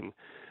Donabuang,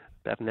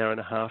 about an hour and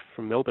a half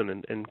from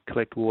Melbourne, and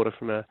collect water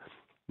from a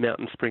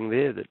mountain spring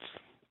there that's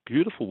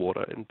beautiful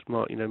water. And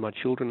my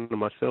children and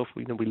myself,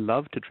 we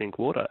love to drink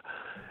water.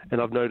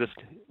 And I've noticed,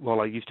 while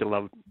I used to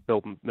love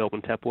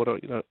Melbourne tap water,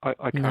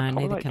 I can't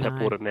tolerate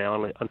tap water now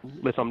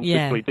unless I'm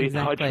literally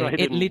dehydrated.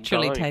 It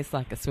literally and dying. Tastes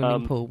like a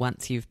swimming pool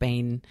once you've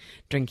been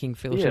drinking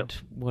filtered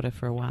water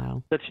for a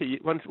while. That's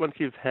it. Once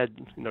you've had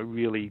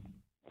really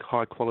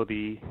high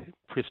quality,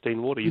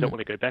 pristine water, you don't want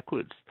to go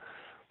backwards.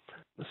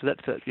 So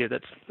that's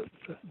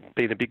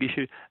been a big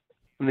issue.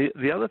 And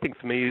the other thing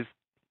for me is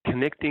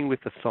connecting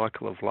with the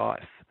cycle of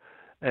life.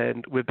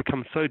 And we've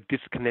become so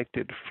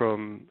disconnected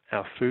from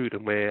our food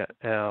and where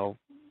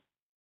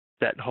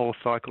that whole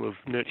cycle of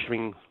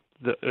nurturing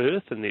the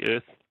earth and the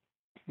earth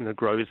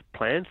grows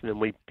plants, and then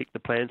we pick the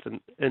plants,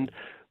 and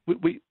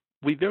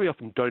we very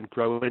often don't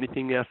grow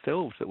anything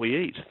ourselves that we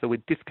eat, so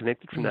we're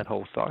disconnected from that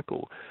whole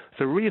cycle.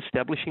 So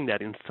re-establishing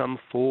that in some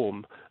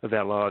form of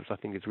our lives, I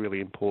think, is really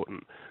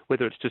important,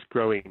 whether it's just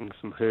growing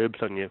some herbs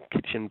on your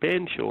kitchen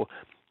bench, or,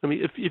 I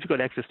mean, if you've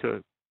got access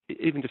to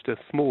even just a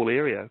small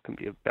area, it can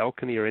be a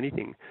balcony or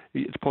anything,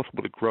 it's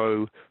possible to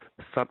grow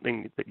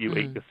something that you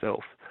eat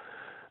yourself.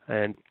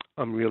 And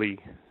I'm really...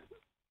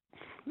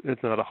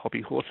 It's another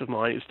hobby horse of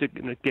mine, is to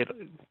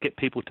get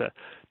people to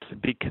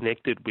be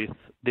connected with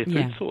their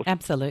food source.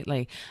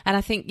 Absolutely. And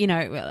I think,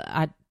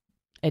 I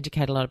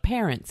educate a lot of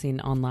parents in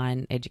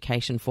online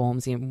education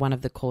forms. One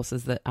of the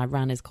courses that I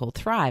run is called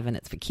Thrive, and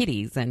it's for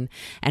kiddies, and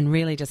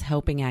really just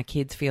helping our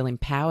kids feel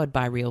empowered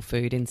by real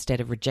food instead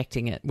of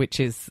rejecting it, which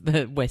is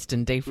the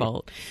Western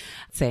default,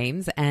 it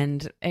seems.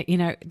 And,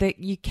 that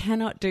you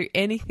cannot do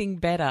anything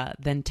better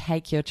than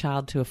take your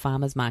child to a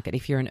farmer's market.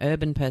 If you're an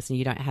urban person,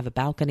 you don't have a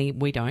balcony.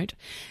 We don't,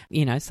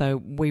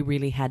 so we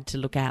really had to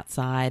look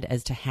outside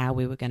as to how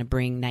we were going to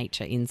bring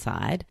nature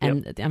inside.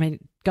 And I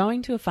mean,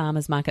 going to a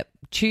farmer's market,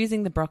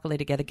 choosing the broccoli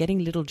together,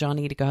 getting little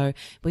Johnny to go,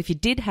 well, if you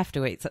did have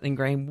to eat something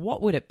green, what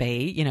would it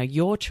be?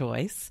 Your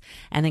choice.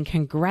 And then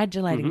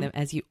congratulating them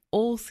as you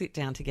all sit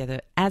down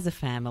together as a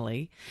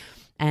family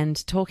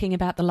and talking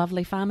about the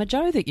lovely farmer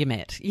Joe that you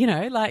met.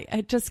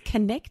 Just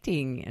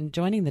connecting and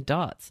joining the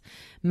dots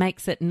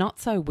makes it not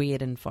so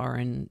weird and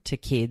foreign to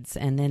kids,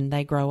 and then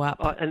they grow up.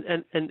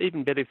 And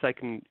even better if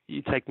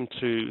you take them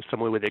to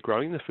somewhere where they're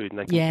growing the food and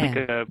they can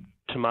pick a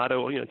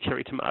tomato or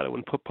cherry tomato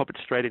and pop it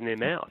straight in their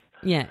mouth.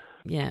 Yeah.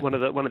 One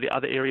of the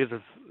other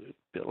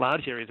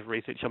large areas of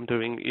research I'm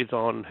doing is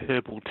on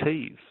herbal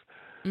teas,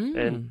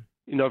 and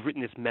I've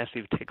written this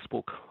massive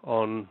textbook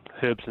on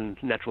herbs and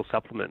natural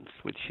supplements,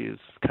 which is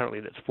currently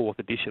that's 4th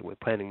edition. We're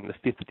planning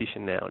the 5th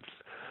edition now.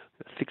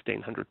 It's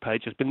 1,600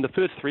 pages. But in the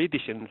first 3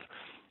 editions,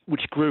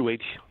 which grew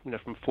each,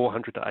 from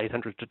 400 to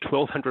 800 to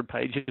 1,200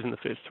 pages in the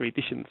first 3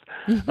 editions,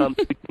 we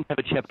have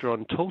a chapter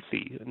on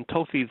Tulsi, and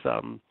Tulsi's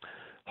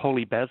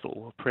holy basil,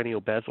 or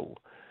perennial basil.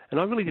 And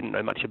I really didn't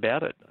know much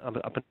about it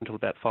up until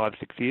about 5-6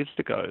 years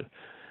ago.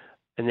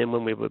 And then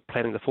when we were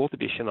planning the 4th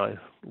edition, I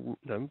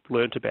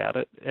learnt about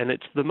it. And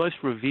it's the most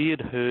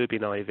revered herb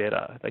in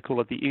Ayurveda. They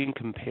call it the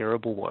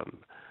incomparable one.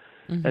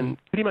 And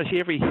pretty much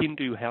every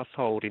Hindu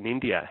household in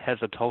India has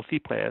a Tulsi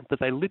plant that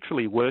they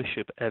literally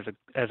worship as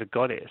a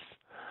goddess.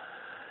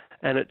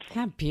 And it's...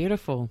 How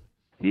beautiful.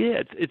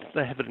 Yeah,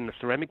 they have it in a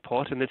ceramic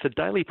pot, and it's a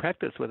daily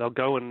practice where they'll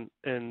go and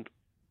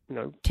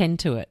tend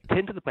to it.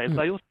 Tend to the plants.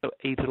 They also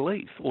eat a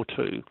leaf or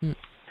two.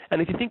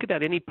 And if you think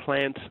about any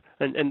plant,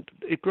 and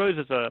it grows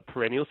as a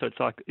perennial, so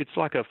it's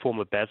like a form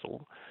of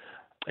basil,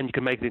 and you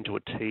can make it into a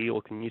tea, or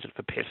you can use it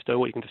for pesto,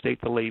 or you can just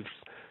eat the leaves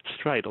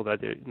straight, although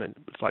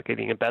it's like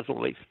eating a basil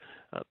leaf,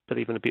 but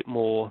even a bit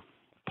more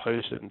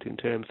potent in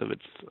terms of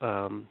its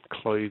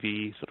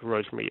clovey, sort of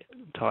rosemary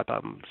type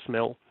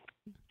smell.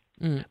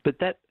 But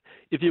that,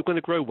 if you're going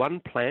to grow one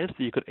plant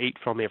that you could eat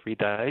from every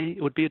day,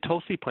 it would be a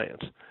Tulsi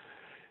plant.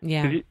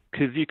 Yeah.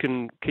 Because you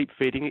can keep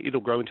feeding it,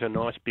 it'll grow into a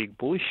nice big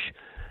bush,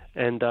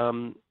 and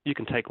you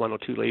can take 1 or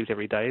 2 leaves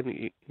every day,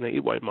 and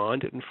it won't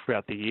mind it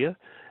throughout the year.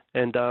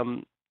 And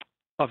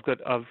I've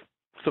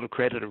sort of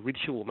created a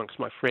ritual amongst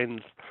my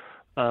friends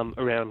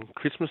around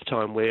Christmas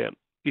time where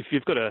if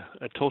you've got a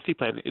Tulsi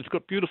plant, it's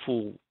got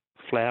beautiful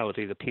flowers,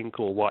 either pink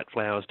or white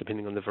flowers,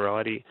 depending on the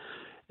variety.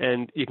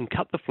 And you can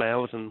cut the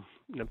flowers and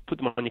put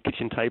them on your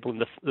kitchen table,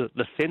 and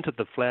the scent of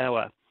the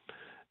flower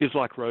is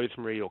like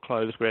rosemary or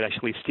cloves, where it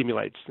actually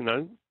stimulates,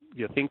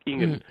 your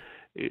thinking, and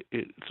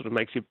it sort of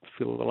makes you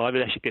feel alive.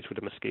 It actually gets rid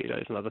of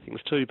mosquitoes and other things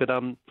too. But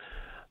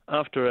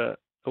after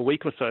a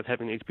week or so of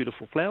having these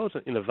beautiful flowers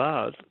in a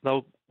vase,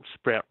 they'll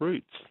sprout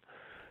roots,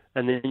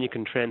 and then you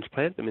can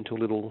transplant them into a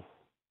little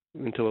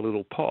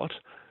pot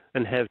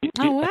and have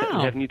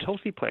new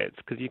Tulsi plants,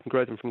 because you can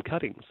grow them from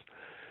cuttings.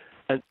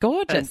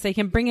 Gorgeous. So you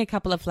can bring a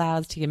couple of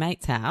flowers to your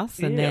mate's house,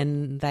 and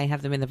then they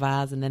have them in the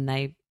vase, and then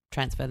they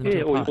transfer them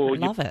to a pot. Or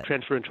Love you it.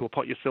 transfer into a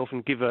pot yourself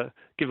and give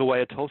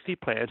away a Tulsi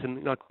plant,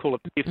 and I call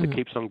it the gift that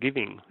keeps on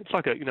giving. It's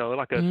like a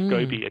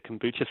SCOBY, a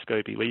kombucha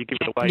SCOBY, where you give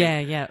it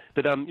away. Yeah.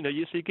 But so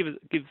you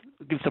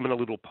give someone a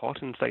little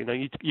pot and say,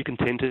 you can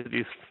tend to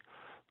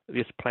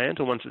this plant,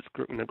 and once it's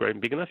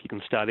grown big enough, you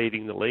can start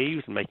eating the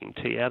leaves and making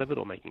tea out of it,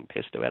 or making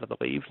pesto out of the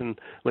leaves. And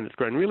when it's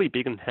grown really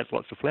big and has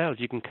lots of flowers,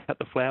 you can cut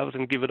the flowers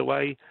and give it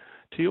away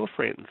to your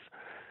friends.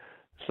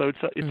 So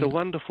it's a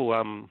wonderful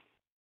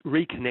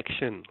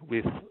reconnection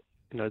with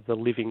the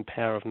living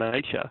power of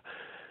nature.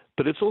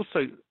 But it's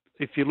also,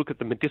 if you look at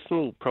the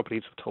medicinal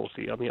properties of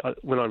Tulsi, I mean,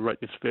 when I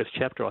wrote this first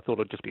chapter, I thought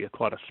it'd just be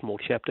quite a small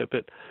chapter,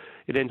 but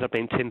it ends up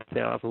being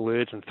 10,000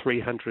 words and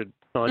 300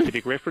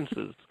 scientific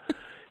references.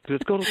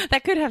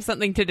 That could have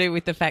something to do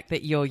with the fact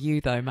that you're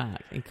you, though,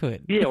 Mark. It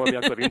could. Yeah, well,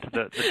 I got into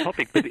the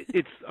topic, but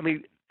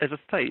as I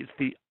say,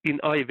 in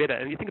Ayurveda,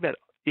 and you think about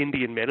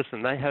Indian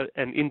medicine,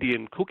 and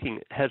Indian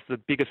cooking has the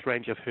biggest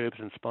range of herbs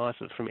and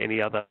spices from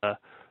any other,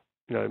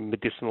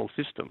 medicinal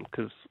system,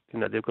 because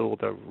they've got all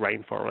the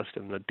rainforest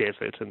and the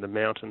desert and the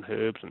mountain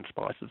herbs and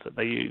spices that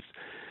they use.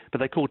 but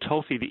they call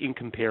Tulsi the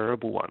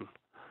incomparable one.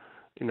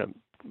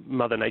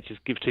 Mother Nature's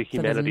gift to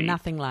humanity. So there's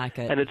nothing like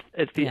it. And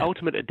it's the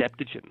ultimate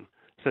adaptogen.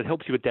 So it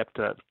helps you adapt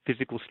to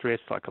physical stress,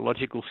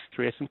 psychological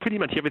stress, and pretty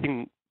much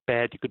everything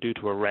bad you could do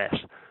to a rat,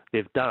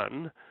 they've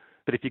done.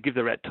 But if you give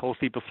the rat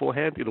Tulsi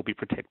beforehand, it'll be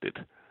protected.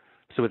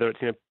 So whether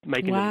it's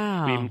making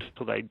them swim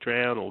till they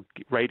drown, or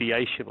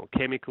radiation, or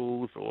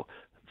chemicals, or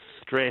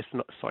stress,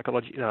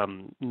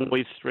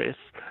 noise stress,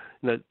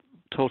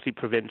 Tulsi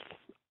prevents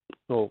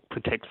or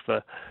protects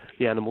the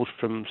animals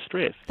from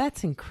stress.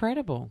 That's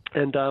incredible.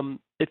 And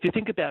if you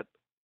think about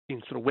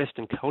in sort of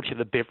Western culture,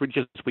 the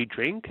beverages we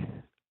drink,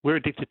 we're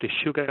addicted to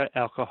sugar,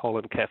 alcohol,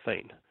 and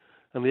caffeine,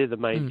 and they're the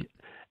main.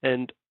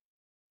 And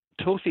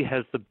Tulsi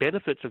has the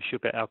benefits of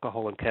sugar,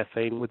 alcohol, and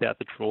caffeine without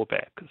the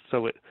drawback.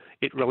 So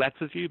it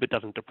relaxes you but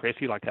doesn't depress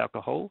you like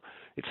alcohol.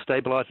 It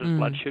stabilizes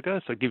blood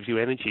sugar, so it gives you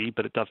energy,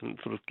 but it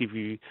doesn't sort of give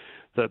you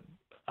the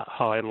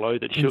high and low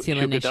that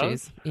sugar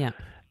does. Yeah.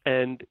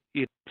 And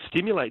it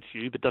stimulates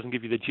you but doesn't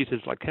give you the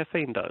jitters like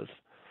caffeine does.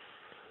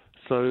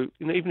 So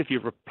even if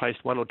you've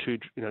replaced one or two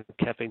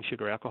caffeine,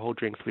 sugar, alcohol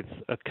drinks with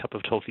a cup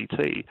of Tulsi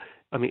tea,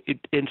 I mean, it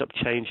ends up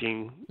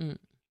changing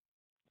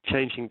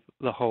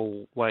the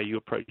whole way you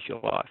approach your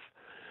life.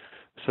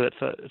 So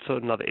it's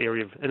another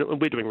area and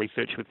we're doing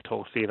research with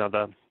Tulsi and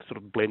other sort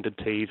of blended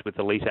teas with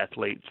elite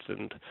athletes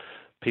and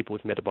people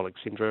with metabolic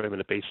syndrome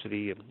and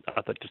obesity and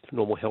other just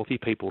normal healthy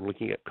people,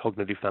 looking at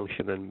cognitive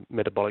function and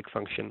metabolic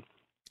function.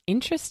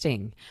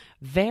 Interesting.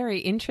 Very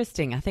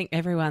interesting. I think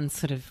everyone's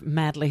sort of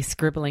madly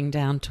scribbling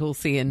down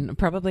Tulsi and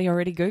probably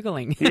already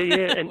Googling.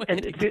 Yeah. And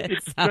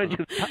it's strange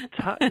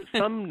because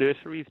some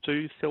nurseries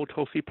do sell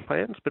Tulsi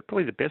plants, but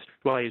probably the best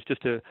way is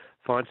just to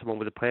find someone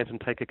with a plant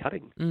and take a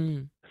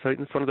cutting. So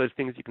it's one of those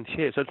things you can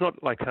share. So it's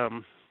not like,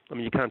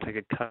 you can't take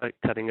a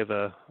cutting of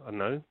a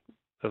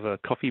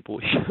coffee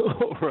bush.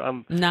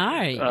 or,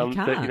 no, you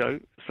can't.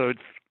 But, so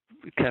it's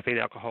caffeine,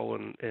 alcohol,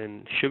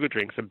 and sugar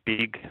drinks are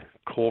big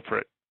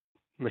corporate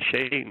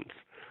machines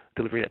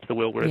delivering that to the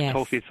world, whereas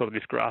Tulsi is sort of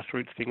this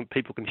grassroots thing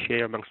people can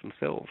share amongst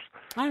themselves.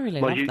 I really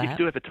love that. You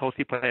do have a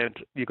Tulsi plant,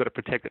 you've got to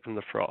protect it from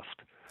the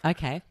frost.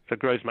 Okay. So it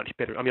grows much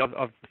better. I mean,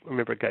 I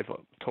remember I gave a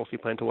Tulsi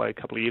plant away a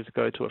couple of years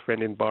ago to a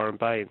friend in Byron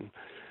Bay, and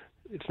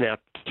it's now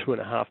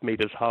 2.5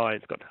 metres high.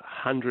 It's got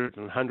hundreds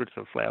and hundreds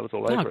of flowers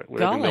all over it.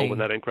 Whereas in Melbourne,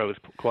 they don't grow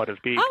quite as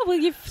big. Oh, well,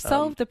 you've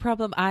solved the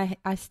problem.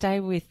 We stay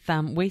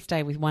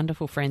with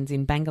wonderful friends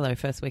in Bangalore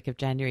first week of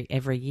January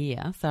every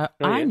year. So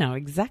I know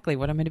exactly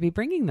what I'm going to be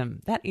bringing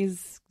them.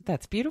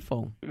 That's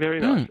beautiful. Very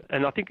nice.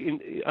 And I think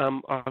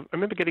I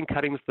remember getting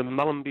cuttings at the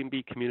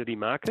Mullumbimby Community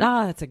Market.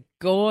 Oh, that's a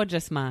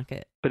gorgeous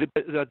market. But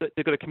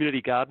they've got a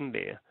community garden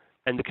there.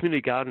 And the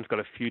community garden's got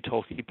a few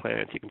Tulsi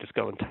plants you can just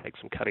go and take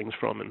some cuttings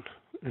from and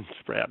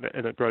sprout,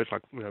 and it grows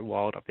like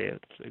wild up there.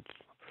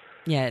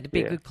 It'd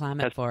be a good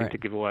climate for it. To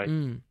give away.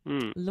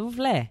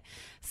 Lovely.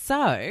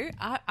 So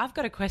I've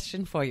got a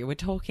question for you. We're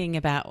talking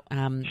about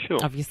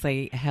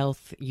obviously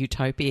health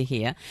utopia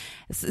here.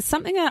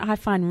 Something that I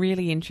find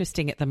really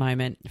interesting at the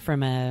moment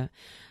from a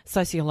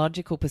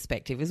sociological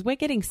perspective is we're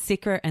getting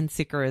sicker and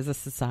sicker as a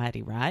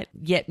society, right?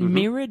 Yet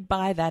mirrored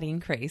by that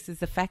increase is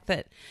the fact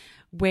that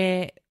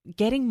we're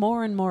getting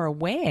more and more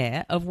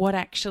aware of what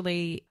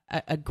actually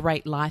a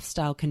great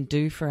lifestyle can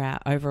do for our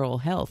overall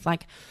health.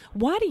 Like,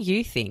 why do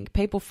you think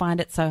people find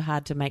it so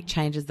hard to make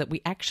changes that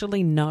we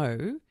actually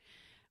know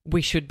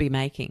we should be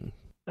making?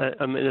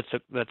 I mean,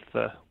 that's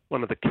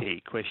one of the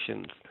key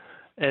questions.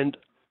 And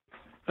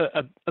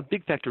a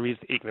big factor is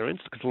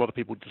ignorance, because a lot of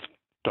people just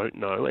don't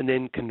know, and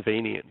then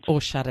convenience. Or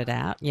shut it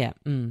out, yeah.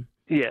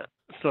 Yeah.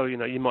 So,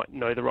 you might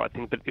know the right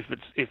thing, but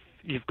if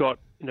you've got,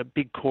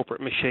 big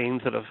corporate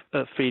machines that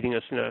are feeding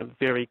us,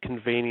 very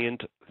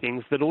convenient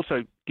things that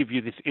also give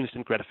you this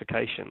instant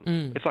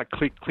gratification. It's like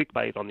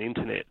clickbait on the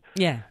internet.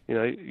 Yeah.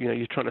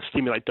 You're trying to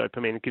stimulate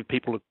dopamine and give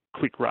people a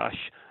quick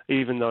rush,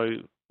 even though,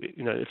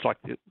 it's like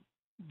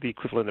the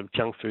equivalent of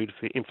junk food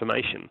for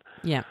information.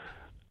 Yeah.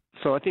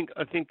 So I think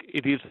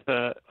it is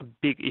a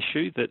big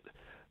issue that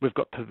we've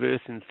got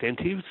perverse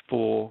incentives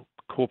for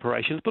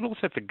corporations, but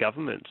also for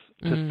governments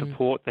to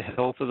support the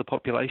health of the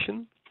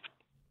population.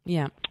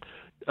 Yeah.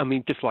 I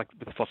mean, just like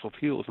with fossil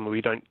fuels, we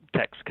don't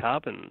tax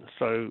carbon,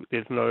 so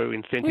there's no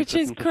incentive Which for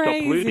is them to crazy.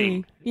 stop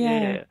polluting.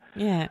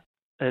 Yeah.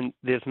 And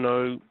there's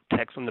no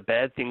tax on the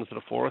bad things that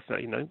are for us.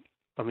 I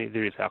mean,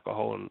 there is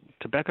alcohol and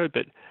tobacco,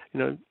 but,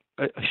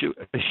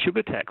 a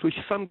sugar tax, which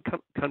some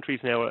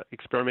countries now are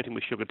experimenting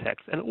with sugar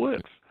tax, and it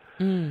works.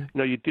 You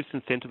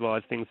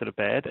disincentivize things that are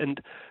bad. And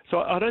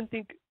so I don't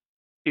think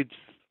it's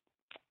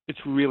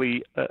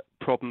really a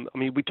problem. I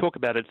mean, we talk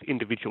about it's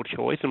individual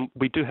choice, and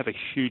we do have a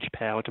huge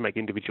power to make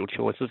individual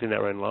choices in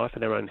our own life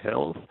and our own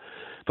health.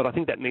 But I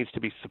think that needs to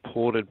be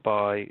supported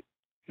by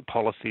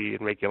policy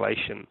and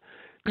regulation,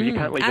 because you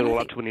can't leave it all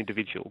up to an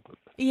individual.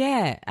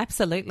 Yeah,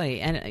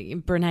 absolutely.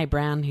 And Brené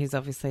Brown, who's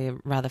obviously a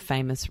rather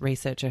famous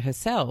researcher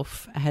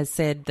herself, has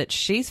said that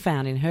she's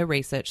found in her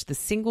research the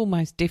single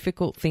most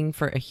difficult thing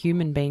for a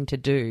human being to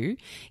do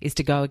is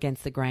to go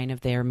against the grain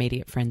of their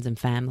immediate friends and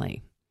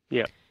family.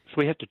 Yeah. So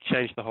we have to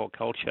change the whole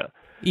culture.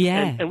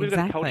 Yeah, and we've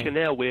got a culture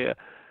now where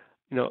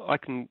I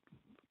can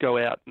go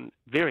out and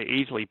very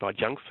easily buy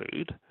junk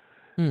food,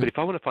 but if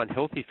I want to find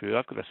healthy food,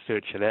 I've got to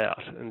search it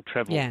out and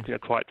travel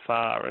quite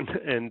far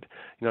and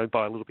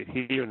buy a little bit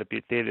here and a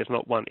bit there. There's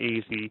not one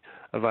easy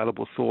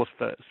available source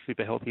for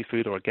super healthy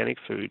food or organic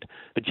food.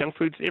 But junk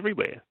food's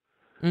everywhere.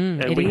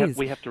 And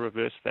we have to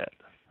reverse that.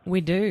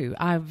 We do.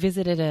 I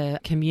visited a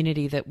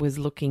community that was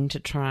looking to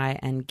try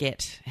and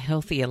get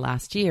healthier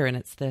last year, and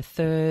it's the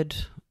third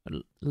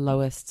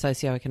lowest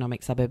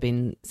socioeconomic suburb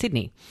in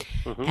Sydney.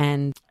 Mm-hmm.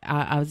 And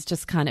I was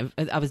just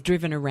I was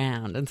driven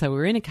around. And so we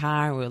were in a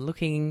car and we were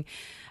looking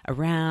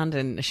around,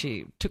 and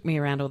she took me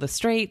around all the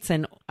streets,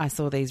 and I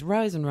saw these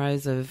rows and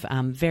rows of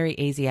very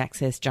easy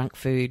access junk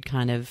food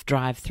kind of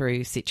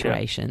drive-through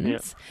situations.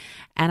 Yeah.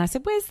 And I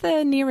said, where's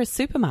the nearest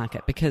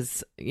supermarket?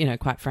 Because,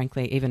 quite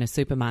frankly, even a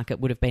supermarket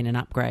would have been an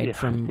upgrade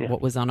from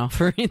what was on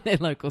offer in their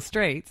local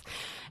streets.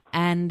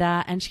 And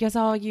she goes,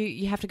 oh,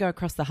 you have to go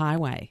across the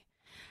highway.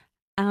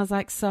 And I was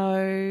like,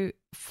 so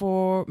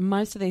for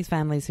most of these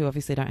families who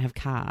obviously don't have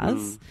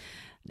cars,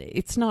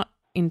 it's not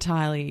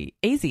entirely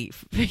easy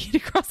for you to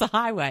cross a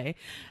highway.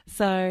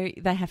 So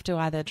they have to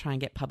either try and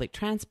get public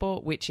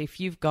transport, which if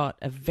you've got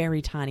a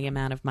very tiny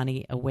amount of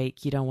money a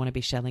week, you don't want to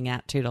be shelling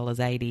out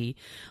 $2.80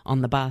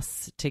 on the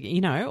bus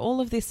to, all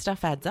of this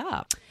stuff adds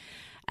up.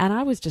 And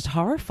I was just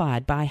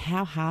horrified by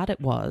how hard it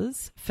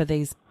was for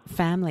these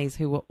families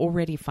who were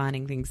already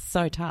finding things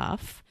so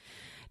tough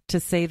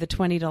to see the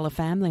 $20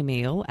 family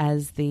meal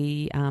as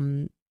the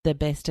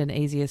best and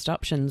easiest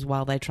options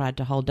while they tried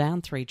to hold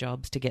down 3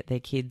 jobs to get their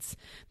kids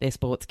their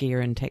sports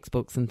gear and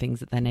textbooks and things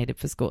that they needed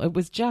for school. It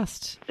was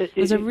just,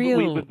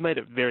 We've made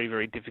it very,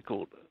 very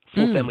difficult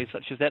for families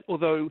such as that,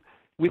 although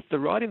with the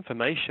right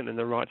information and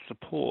the right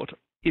support,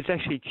 it's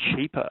actually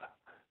cheaper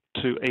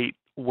to eat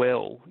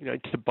well,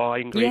 to buy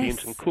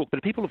ingredients and cook.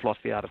 But people have lost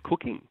the art of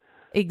cooking.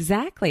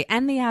 Exactly,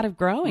 and the art of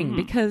growing,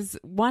 because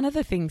one of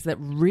the things that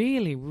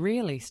really,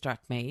 really struck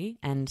me,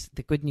 and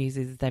the good news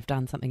is they've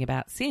done something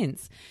about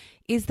since,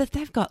 is that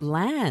they've got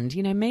land.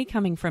 Me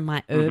coming from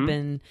my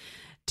urban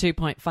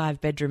 2.5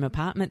 bedroom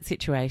apartment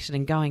situation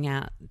and going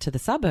out to the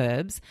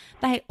suburbs,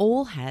 they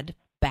all had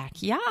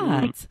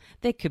backyards.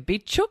 There could be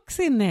chooks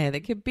in there,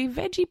 there could be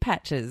veggie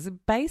patches,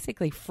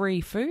 basically free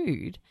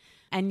food.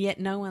 And yet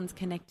no one's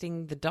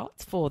connecting the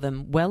dots for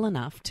them well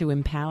enough to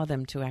empower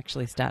them to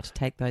actually start to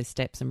take those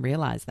steps and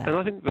realise that. And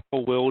I think the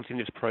whole world's in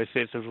this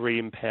process of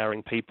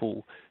re-empowering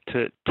people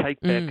to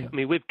take back. I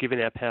mean, we've given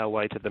our power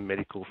away to the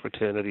medical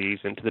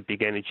fraternities and to the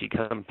big energy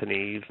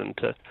companies and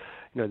to,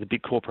 the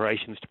big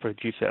corporations to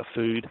produce our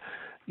food.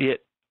 Yet,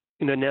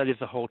 now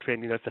there's a whole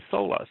trend, for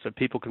solar. So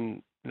people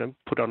can,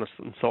 put on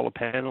some solar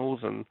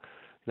panels and,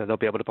 they'll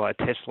be able to buy a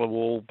Tesla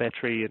wall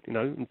battery,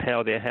 and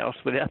power their house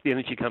without the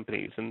energy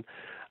companies. And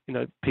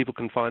people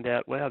can find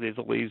out, wow, there's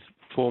all these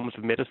forms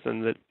of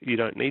medicine that you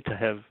don't need to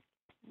have,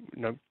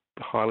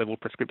 high-level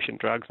prescription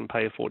drugs and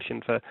pay a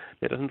fortune for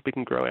medicines. We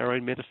can grow our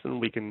own medicine.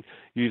 We can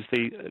use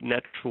the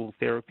natural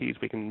therapies.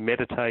 We can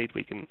meditate.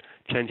 We can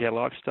change our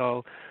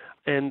lifestyle.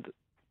 And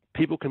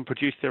people can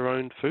produce their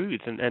own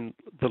foods. And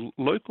the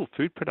local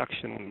food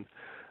production,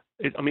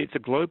 it's a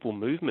global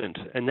movement,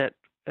 and that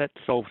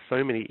solves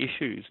so many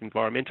issues,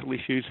 environmental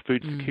issues,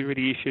 food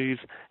security issues,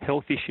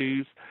 health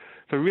issues.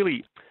 So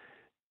really,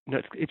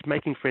 it's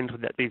making friends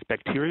with these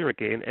bacteria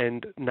again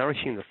and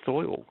nourishing the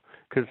soil.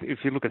 Because if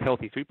you look at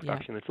healthy food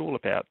production, it's all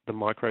about the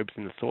microbes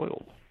in the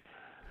soil.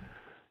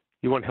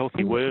 You want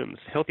healthy worms.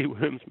 Healthy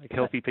worms make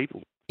healthy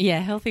people. Yeah,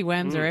 healthy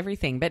worms are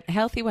everything. But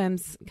healthy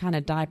worms kind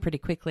of die pretty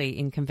quickly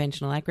in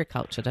conventional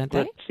agriculture, don't they?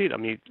 That's it. I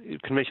mean,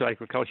 conventional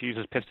agriculture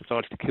uses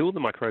pesticides to kill the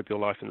microbial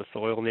life in the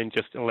soil and then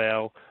just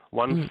allow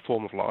one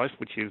form of life,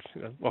 which is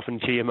often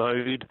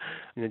GMO'd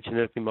and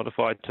genetically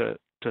modified to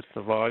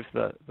survive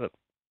the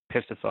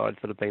pesticides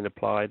that have been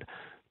applied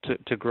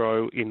to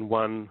grow in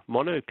one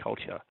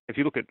monoculture. If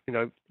you look at,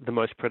 the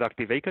most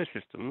productive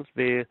ecosystems,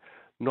 they're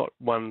not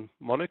one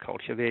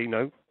monoculture.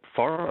 They're,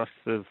 forests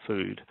of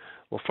food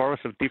or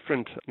forests of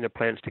different,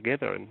 plants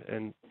together.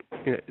 And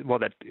it's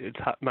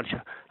much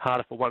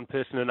harder for one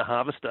person and a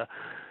harvester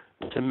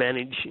to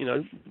manage,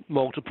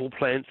 multiple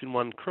plants in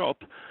one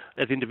crop.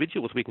 As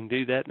individuals, we can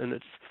do that, and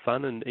it's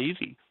fun and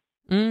easy.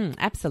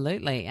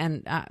 Absolutely.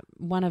 And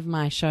one of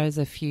my shows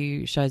a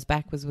few shows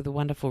back was with a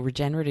wonderful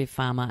regenerative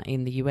farmer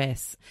in the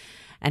US,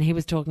 and he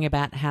was talking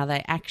about how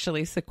they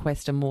actually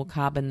sequester more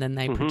carbon than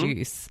they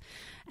produce,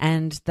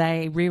 and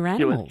they rear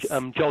animals.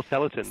 Joel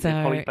Salatin, the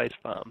Polyface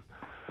Farm.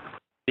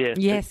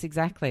 Yes,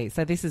 exactly.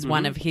 So this is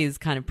one of his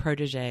kind of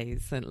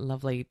proteges,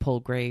 lovely Paul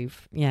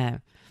Grieve. Yeah.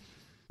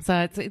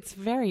 So it's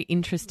very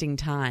interesting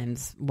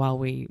times while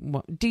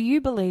do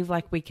you believe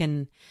like we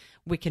can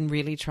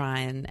really try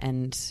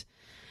and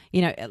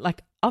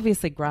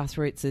obviously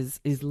grassroots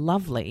is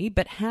lovely,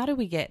 but how do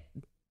we get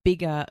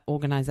bigger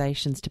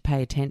organisations to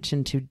pay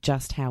attention to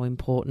just how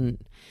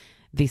important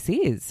this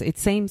is? It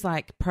seems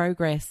like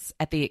progress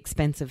at the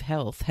expense of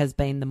health has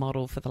been the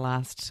model for the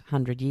last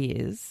 100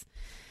 years.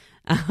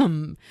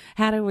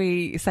 How do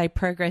we say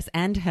progress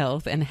and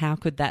health, and how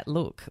could that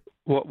look?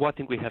 Well, I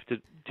think we have to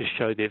just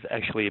show there's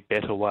actually a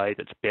better way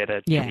that's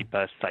better, Yeah.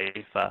 cheaper,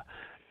 safer.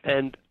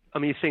 And, I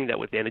mean, you're seeing that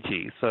with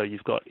energy. So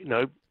you've got,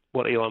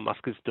 what Elon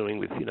Musk is doing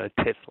with,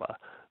 Tesla,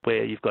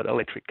 where you've got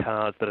electric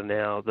cars that are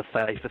now the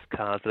safest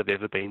cars that have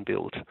ever been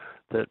built,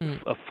 that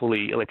are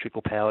fully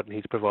electrical powered, and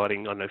he's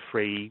providing,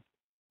 free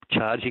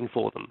charging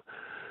for them.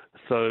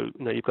 So,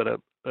 you've got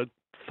a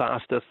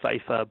faster,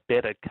 safer,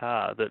 better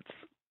car that's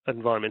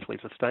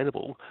environmentally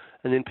sustainable,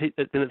 and then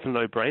it's a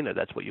no-brainer.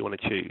 That's what you want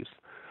to choose.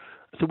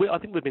 So I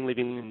think we've been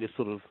living in this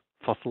sort of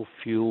fossil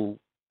fuel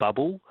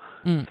bubble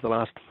for the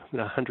last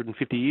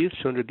 150 years,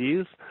 200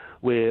 years,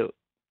 where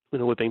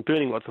we've been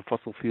burning lots of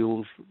fossil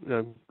fuels,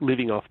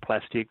 living off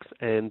plastics,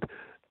 and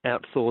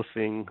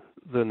outsourcing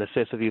the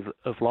necessity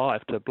of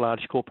life to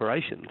large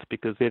corporations,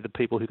 because they're the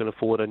people who can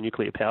afford a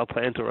nuclear power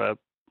plant or a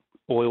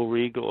oil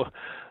rig or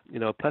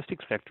a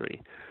plastics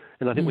factory.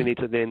 And I think we need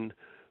to then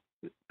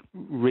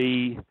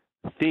rethink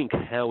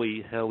how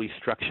we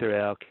structure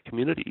our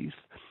communities.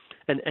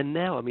 And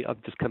now, I mean,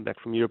 I've just come back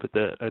from Europe at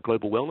the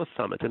Global Wellness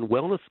Summit, and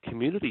wellness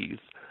communities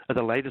are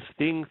the latest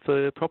thing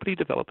for property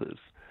developers,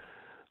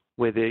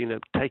 where they're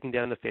taking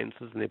down the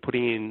fences and they're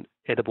putting in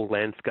edible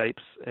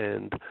landscapes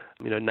and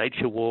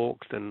nature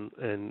walks and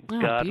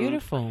gardens.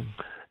 Beautiful.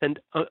 And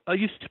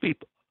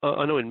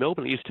I know in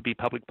Melbourne it used to be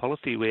public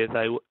policy where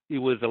it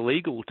was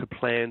illegal to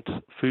plant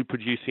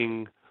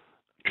food-producing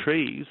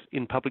trees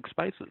in public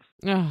spaces.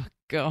 Oh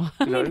God!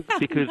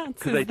 Because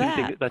they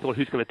thought,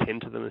 who's going to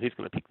tend to them and who's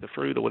going to pick the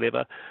fruit or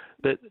whatever.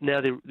 But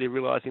now they're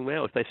realising,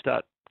 wow, if they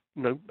start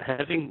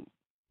having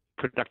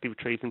productive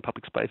trees in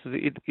public spaces,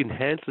 it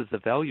enhances the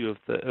value of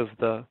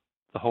the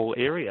whole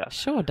area.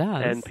 Sure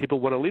does. And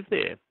people want to live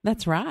there.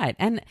 That's right.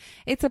 And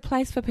it's a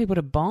place for people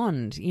to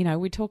bond.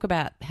 We talk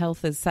about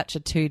health as such a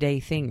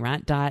 2D thing,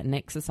 right? Diet and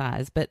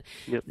exercise, but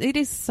it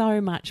is so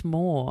much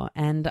more.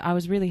 And I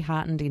was really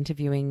heartened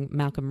interviewing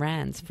Malcolm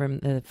Rands, from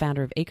the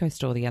founder of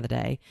EcoStore, the other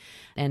day,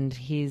 and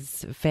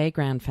his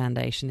Fairground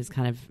Foundation is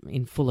kind of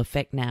in full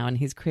effect now, and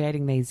he's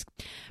creating these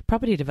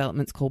property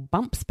developments called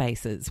bump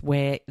spaces,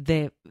 where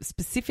they're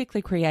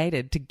specifically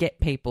created to get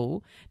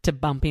people to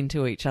bump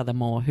into each other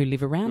more who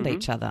live around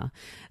each other,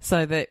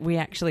 so that we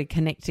actually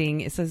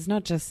connecting. So it's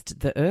not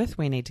just the earth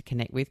we need to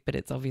connect with, but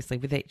it's obviously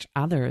with each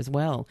other as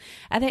well.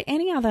 Are there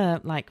any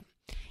other,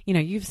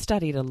 you've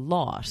studied a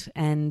lot,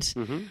 and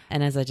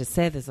as I just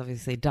said, there's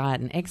obviously diet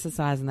and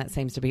exercise, and that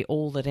seems to be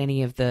all that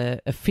any of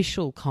the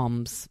official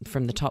comms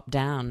from the top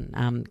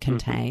down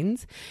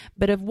contains.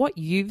 But of what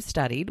you've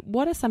studied,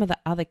 what are some of the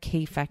other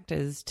key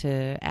factors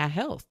to our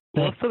health?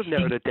 Well, I've sort of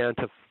narrowed it down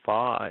to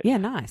 5. Yeah,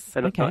 nice.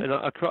 And okay.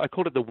 I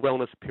called it the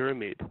wellness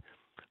pyramid.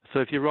 So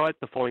if you write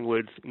the following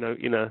words,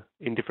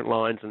 in different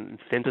lines and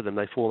center them,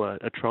 they form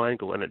a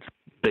triangle, and it's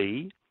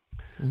be,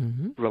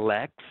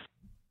 relax,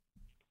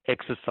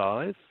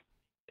 exercise,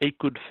 eat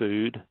good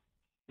food,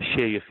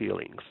 share your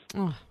feelings.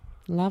 Oh,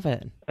 love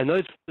it. And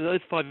those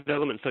 5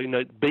 elements. So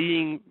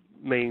being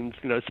means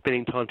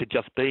spending time to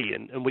just be,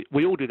 and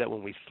we all do that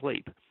when we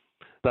sleep.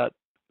 But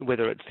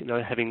whether it's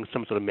having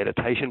some sort of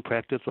meditation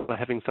practice or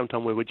having some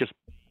time where we're just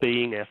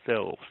being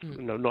ourselves,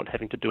 not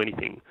having to do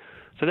anything.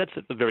 So that's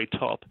at the very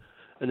top.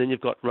 And then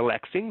you've got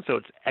relaxing, so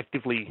it's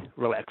actively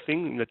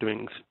relaxing,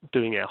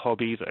 doing our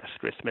hobbies, our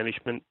stress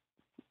management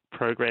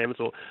programs,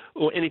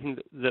 or anything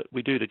that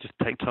we do to just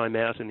take time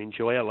out and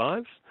enjoy our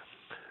lives.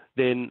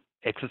 Then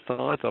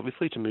exercise,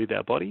 obviously, to move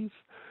our bodies.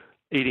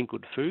 Eating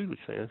good food, which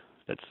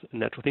that's a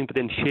natural thing. But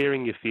then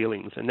sharing your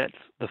feelings, and that's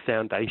the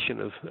foundation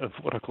of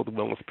what I call the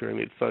wellness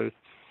pyramid. So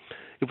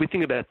if we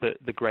think about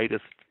the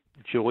greatest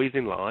joys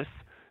in life,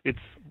 it's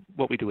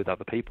what we do with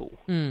other people.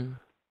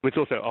 It's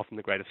also often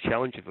the greatest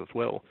challenges as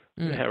well,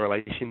 our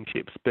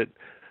relationships. But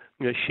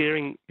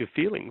sharing your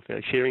feelings,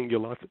 sharing your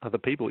life with other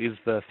people is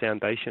the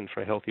foundation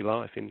for a healthy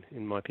life,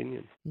 in my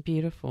opinion.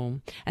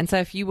 Beautiful. And so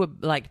if you were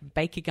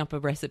baking up a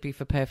recipe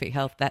for perfect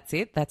health, that's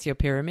it? That's your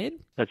pyramid?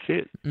 That's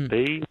it.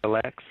 Be,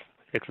 relax,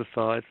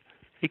 exercise,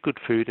 eat good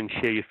food, and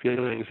share your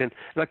feelings. And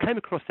I came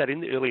across that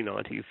in the early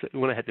 90s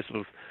when I had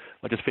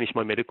I just finished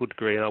my medical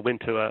degree, and I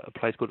went to a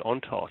place called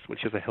Ontos,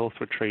 which is a health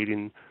retreat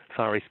in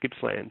Far East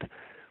Gippsland,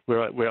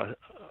 where I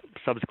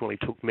subsequently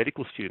took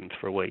medical students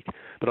for a week.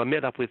 But I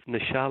met up with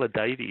Nishala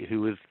Davy,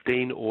 who was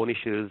Dean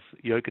Ornish's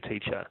yoga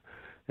teacher.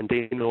 And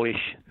Dean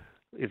Ornish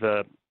is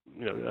a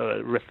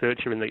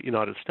researcher in the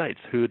United States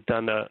who had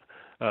done a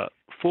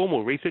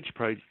formal research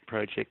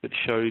project that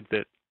showed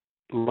that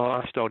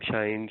lifestyle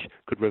change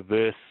could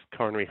reverse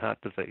coronary heart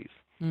disease.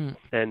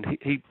 And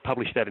he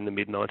published that in the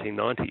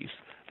mid-1990s.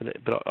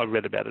 But I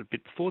read about it a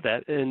bit before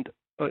that. And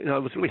I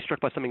was really struck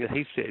by something that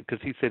he said, because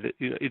he said that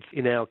it's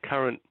in our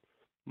current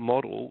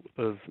model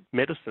of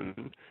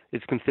medicine,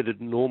 it's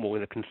considered normal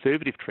in a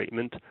conservative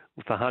treatment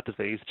for heart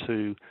disease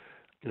to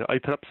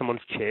open up someone's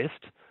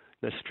chest,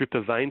 strip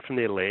a vein from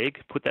their leg,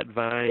 put that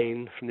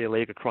vein from their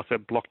leg across a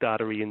blocked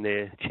artery in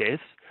their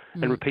chest,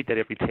 and repeat that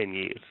every 10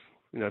 years,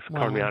 for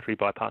coronary artery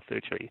bypass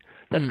surgery.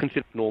 That's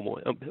considered normal.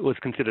 It was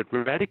considered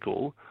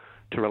radical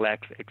to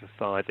relax,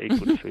 exercise, eat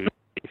good food,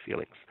 your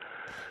feelings.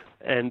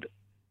 And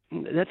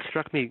that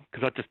struck me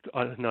because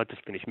I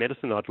just finished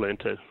medicine. I'd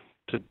learned to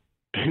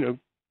to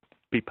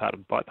be part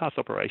of bypass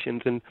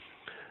operations. And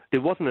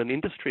there wasn't an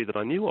industry that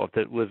I knew of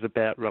that was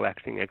about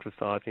relaxing,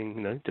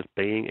 exercising, just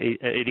being,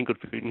 eating good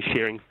food and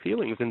sharing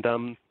feelings. And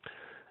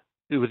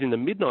it was in the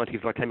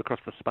mid-90s I came across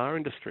the spa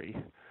industry.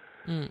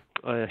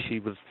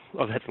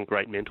 I've had some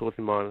great mentors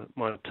in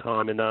my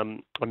time, and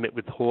I met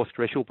with Horst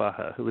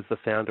Reschelbacher, who was the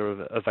founder of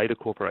Aveda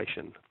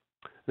Corporation.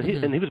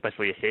 And he was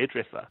basically a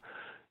hairdresser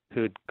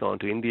who had gone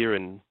to India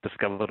and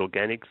discovered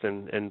organics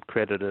and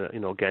created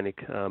an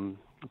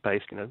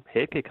organic-based,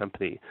 hair care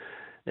company.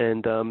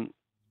 And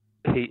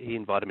he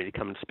invited me to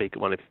come and speak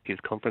at one of his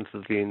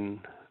conferences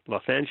in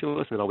Los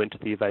Angeles, and I went to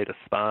the Aveda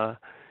Spa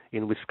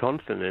in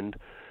Wisconsin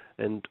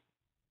and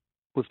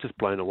was just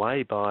blown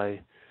away by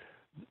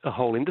a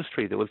whole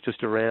industry that was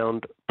just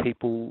around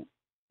people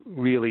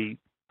really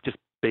just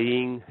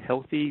being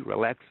healthy,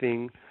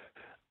 relaxing,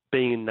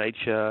 being in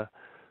nature,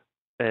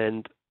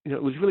 and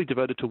it was really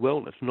devoted to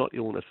wellness, not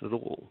illness at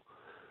all.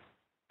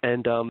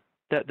 And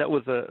that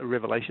was a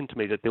revelation to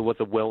me, that there was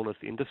a wellness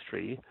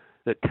industry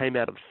that came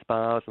out of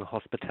spas and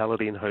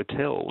hospitality and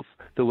hotels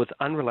that was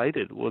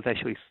unrelated, was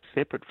actually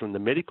separate from the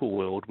medical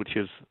world, which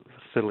is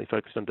certainly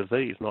focused on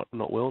disease, not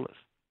wellness.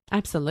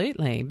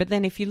 Absolutely. But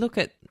then if you look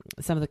at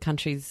some of the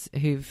countries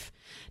who've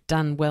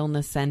done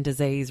wellness and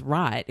disease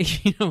right,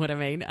 if you know what I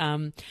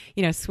mean,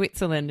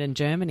 Switzerland and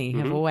Germany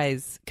have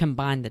always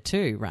combined the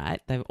two,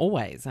 right? They've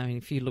always,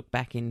 if you look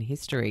back in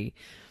history,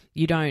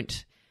 you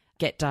don't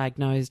get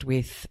diagnosed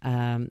with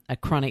a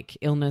chronic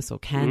illness or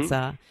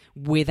cancer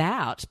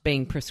without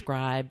being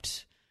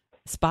prescribed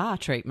spa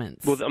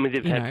treatments. Well,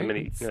 they've had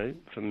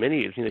for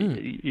many years.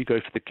 You go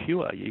for the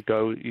cure. You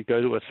go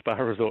to a spa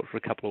resort for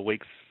a couple of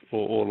weeks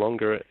or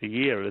longer a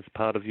year as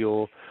part of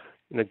your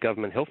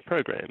government health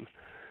program.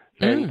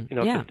 And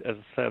I've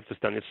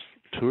just done this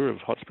tour of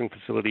hot spring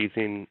facilities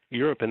in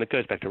Europe, and it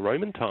goes back to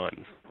Roman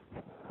times,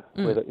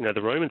 where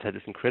the Romans had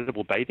this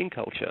incredible bathing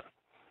culture,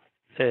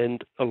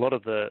 and a lot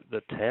of the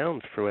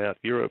towns throughout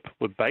Europe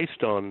were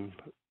based on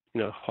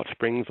hot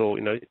springs or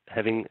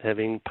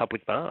having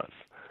public baths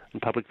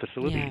and public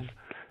facilities. Yeah.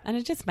 And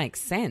it just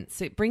makes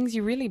sense. It brings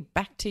you really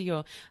back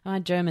to my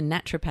German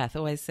naturopath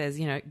always says,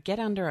 get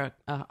under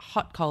a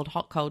hot,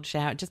 cold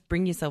shower. Just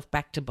bring yourself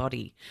back to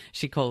body,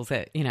 she calls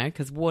it,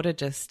 because water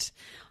just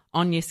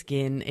on your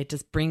skin, it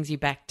just brings you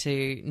back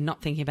to not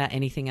thinking about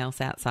anything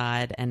else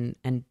outside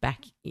and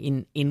back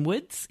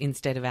inwards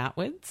instead of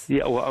outwards.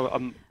 Yeah, well,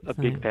 I'm a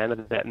big fan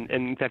of that. And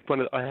in fact,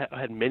 I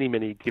had many,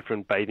 many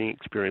different bathing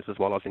experiences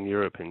while I was in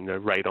Europe, and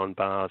radon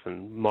bars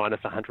and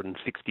minus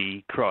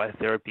 160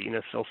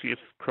 cryotherapy, Celsius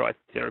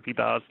cryotherapy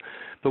bars.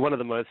 But one of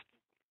the most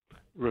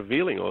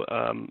revealing or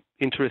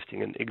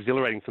interesting and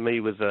exhilarating for me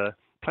was a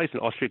place in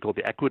Austria called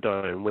the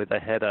Aquadome, where they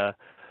had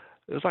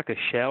it was like a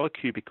shower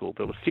cubicle,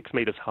 but it was 6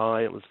 meters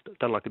high. It was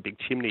done like a big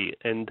chimney,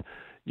 and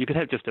you could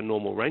have just a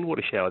normal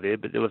rainwater shower there,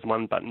 but there was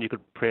one button you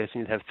could press,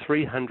 and you'd have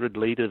 300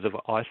 liters of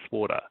ice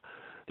water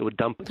that would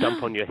dump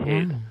on your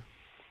head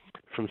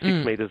from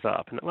 6 meters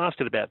up, and it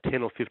lasted about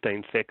 10 or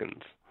 15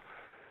 seconds.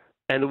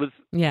 And it was,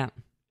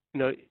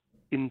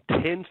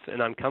 intense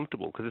and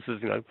uncomfortable, because this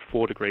is,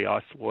 4-degree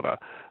ice water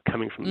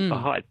coming from the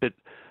height, but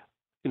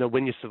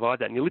when you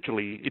survived that, and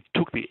it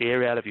took the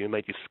air out of you and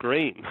made you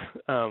scream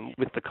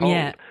with the cold.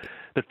 Yeah.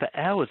 But for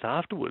hours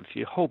afterwards,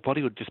 your whole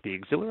body would just be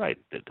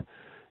exhilarated.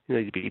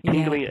 You'd be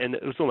tingling, and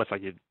it was almost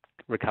like you'd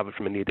recovered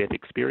from a near-death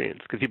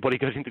experience, because your body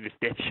goes into this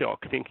death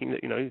shock, thinking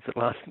that, if it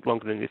lasts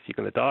longer than this, you're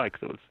going to die,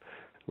 because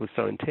it was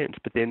so intense.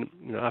 But then,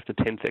 after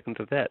 10 seconds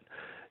of that,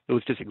 it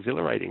was just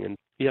exhilarating. And,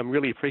 I'm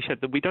really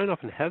appreciate that we don't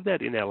often have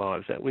that in our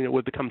lives, that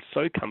we've become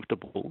so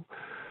comfortable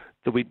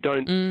that we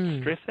don't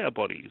stress our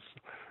bodies.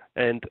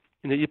 And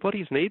your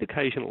bodies need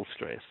occasional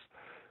stress.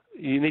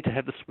 You need to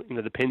have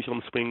the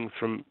pendulum swing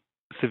from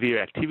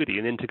severe activity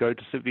and then to go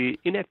to severe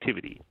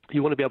inactivity.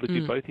 You want to be able to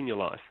do both in your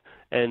life,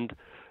 and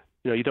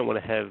you don't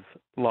want to have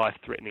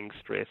life-threatening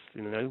stress.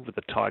 With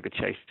a tiger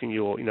chasing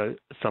you, or you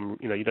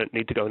don't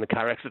need to go in a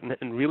car accident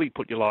and really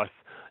put your life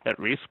at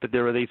risk. But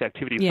there are these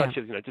activities such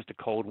as just a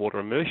cold water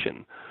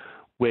immersion,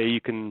 where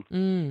you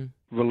can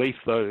release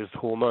those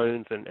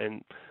hormones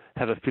and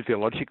have a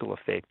physiological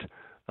effect.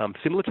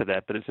 Similar to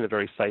that, but it's in a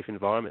very safe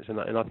environment. And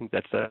I think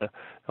that's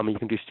you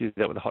can just do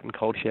that with a hot and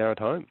cold shower at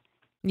home.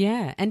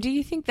 Yeah. And do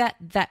you think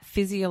that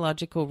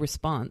physiological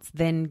response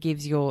then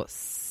gives your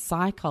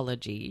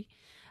psychology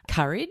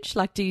courage?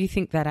 Like, do you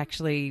think that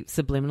actually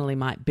subliminally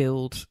might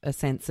build a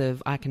sense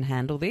of, I can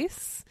handle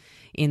this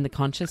in the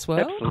conscious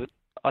world? Absolutely.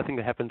 I think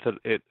it happens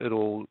at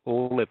all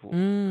levels.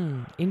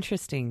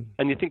 Interesting.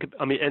 And you think,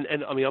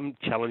 I'm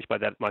challenged by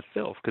that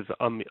myself, because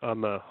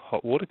I'm a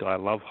hot water guy. I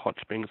love hot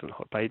springs and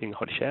hot bathing,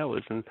 hot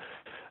showers, and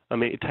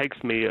it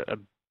takes me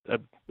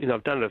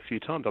I've done it a few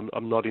times.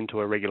 I'm not into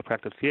a regular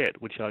practice yet,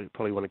 which I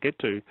probably want to get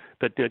to.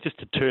 But just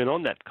to turn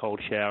on that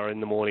cold shower in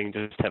the morning,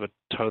 just have a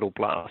total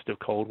blast of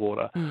cold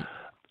water.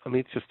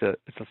 It's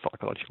a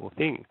psychological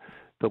thing.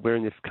 But we're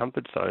in this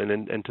comfort zone,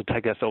 and to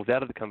take ourselves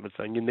out of the comfort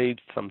zone, you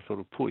need some sort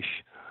of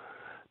push.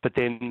 But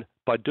then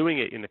by doing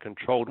it in a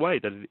controlled way,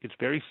 that it's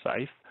very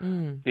safe,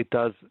 it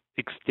does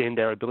extend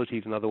our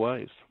abilities in other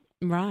ways.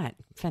 Right.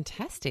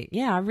 Fantastic.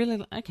 Yeah, I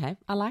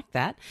like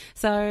that.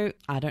 So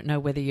I don't know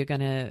whether you're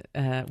going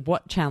to,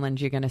 what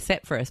challenge you're going to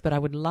set for us, but I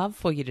would love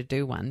for you to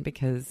do one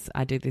because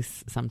I do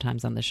this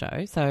sometimes on the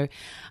show. So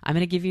I'm going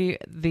to give you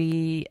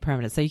the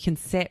parameters. So you can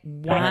set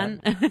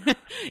one,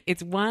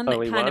 it's one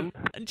Only kind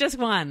one? of, just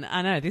one.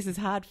 I know this is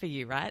hard for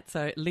you, right?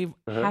 So live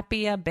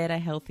happier, better,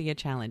 healthier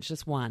challenge.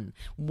 Just one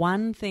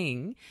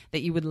thing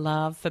that you would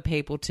love for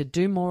people to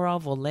do more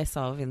of or less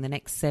of in the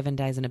next 7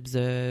 days and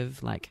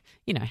observe, like,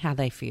 you know, how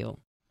they feel.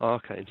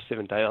 Okay, in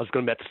 7 days. I was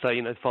going about to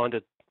say, find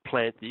a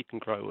plant that you can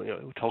grow,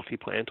 a tulsi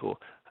plant or...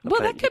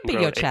 Well, that could be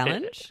your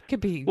challenge.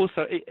 Could be.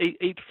 Also,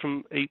 eat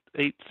something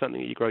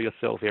that you grow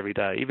yourself every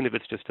day, even if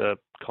it's just a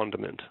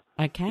condiment.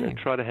 Okay.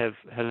 Try to have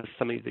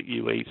something that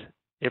you eat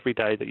every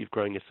day that you've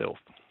grown yourself.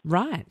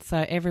 Right.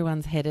 So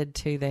everyone's headed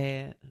to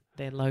their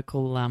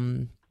local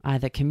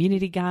either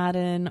community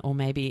garden or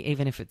maybe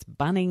even if it's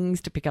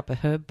Bunnings to pick up a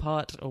herb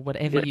pot or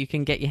whatever you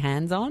can get your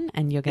hands on,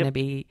 and you're going to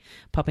be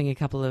popping a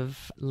couple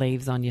of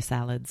leaves on your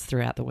salads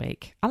throughout the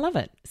week. I love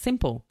it.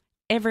 Simple.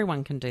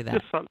 Everyone can do that.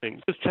 Just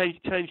something. Just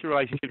change your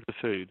relationship to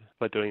food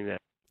by doing that.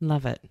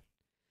 Love it.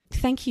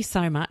 Thank you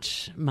so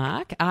much,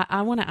 Marc.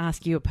 I want to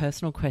ask you a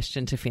personal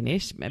question to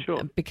finish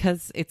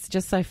because it's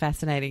just so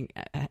fascinating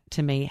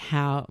to me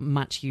how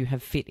much you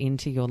have fit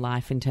into your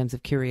life in terms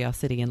of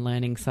curiosity and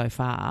learning so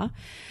far.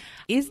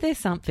 Is there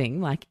something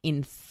like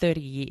in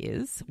 30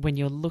 years when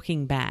you're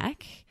looking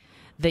back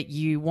that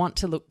you want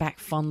to look back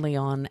fondly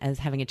on as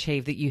having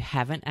achieved that you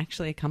haven't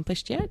actually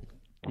accomplished yet?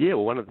 Yeah,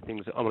 well, one of the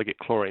things, I want to get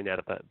chlorine out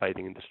of the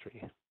bathing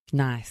industry.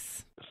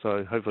 Nice.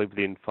 So hopefully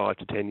within 5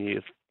 to 10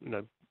 years,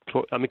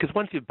 because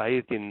once you've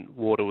bathed in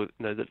water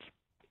that's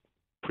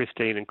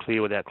pristine and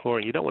clear without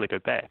chlorine, you don't want to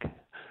go back.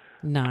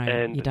 No,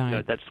 and, you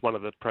don't. That's one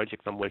of the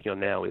projects I'm working on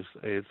now is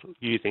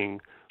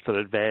using sort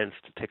of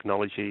advanced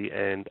technology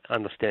and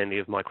understanding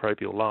of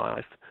microbial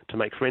life to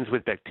make friends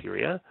with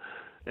bacteria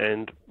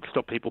and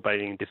stop people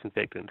bathing in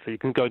disinfectant. So you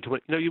can go to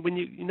when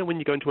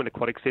you go into an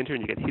aquatic centre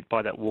and you get hit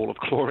by that wall of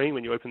chlorine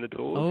when you open the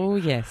doors. Oh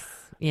yes,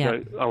 yeah.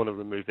 So I want to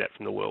remove that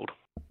from the world.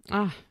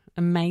 Ah,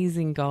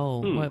 amazing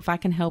goal. Well, if I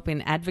can help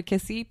in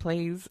advocacy,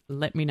 please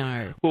let me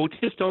know. Well,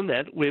 just on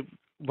that,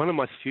 one of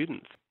my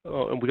students,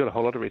 and we've got a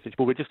whole lot of research,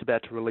 but we're just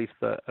about to release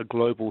a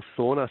global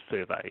sauna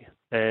survey.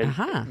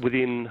 And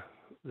within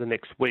the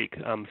next week,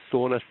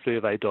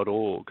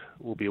 saunasurvey.org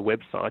will be a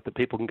website that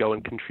people can go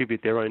and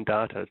contribute their own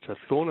data to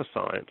sauna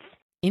science.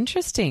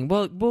 Interesting.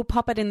 Well, we'll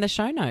pop it in the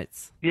show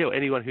notes. Yeah,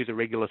 anyone who's a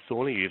regular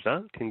sauna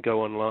user can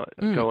go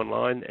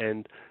online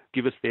and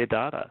give us their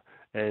data.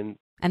 And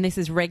this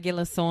is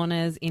regular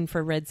saunas,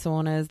 infrared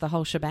saunas, the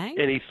whole shebang?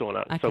 Any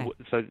sauna. Okay.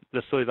 So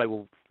the survey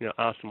will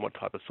ask them what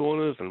type of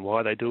saunas and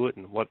why they do it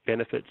and what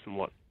benefits and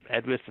what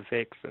adverse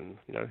effects and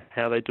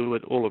how they do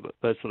it, all of it,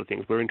 those sort of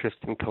things. We're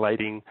interested in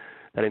collating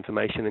that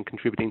information and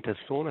contributing to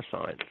sauna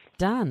science.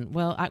 Done.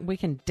 Well, we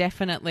can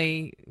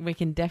definitely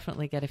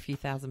get a few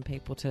thousand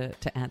people to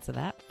answer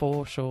that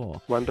for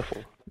sure.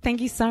 Wonderful. Thank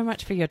you so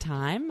much for your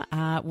time.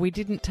 We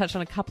didn't touch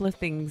on a couple of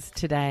things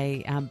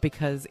today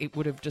because it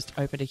would have just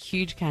opened a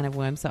huge can of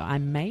worms, so I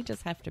may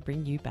just have to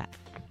bring you back.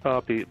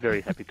 I'll be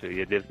very happy to.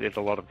 Yeah, there's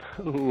a lot of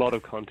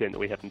content that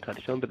we haven't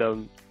touched on, but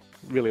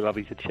really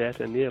lovely to chat,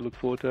 and look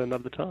forward to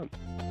another time.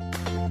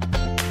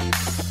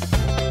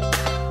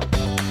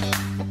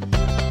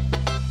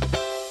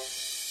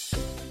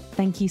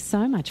 Thank you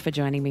so much for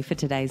joining me for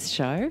today's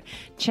show.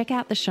 Check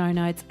out the show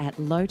notes at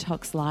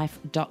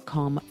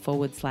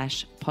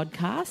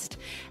lowtoxlife.com/podcast.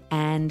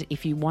 And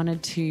if you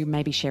wanted to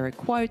maybe share a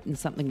quote and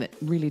something that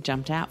really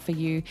jumped out for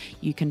you,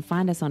 you can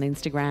find us on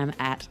Instagram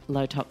at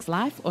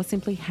lowtoxlife or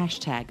simply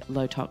hashtag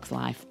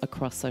lowtoxlife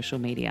across social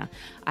media.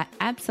 I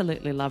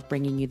absolutely love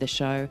bringing you the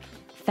show.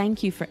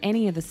 Thank you for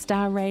any of the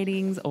star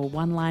ratings or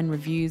one-line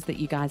reviews that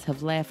you guys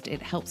have left.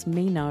 It helps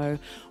me know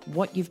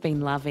what you've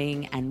been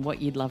loving and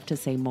what you'd love to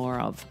see more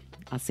of.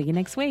 I'll see you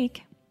next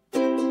week.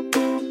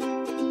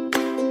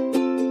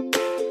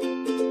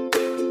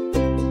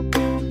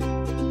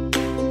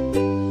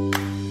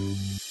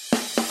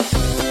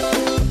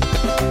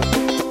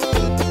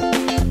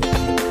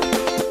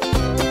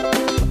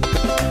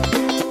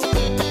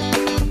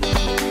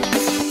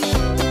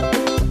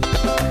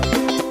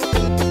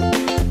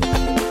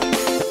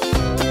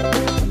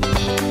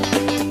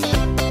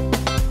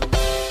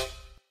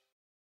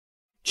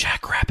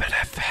 Jackrabbit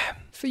FM.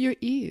 For your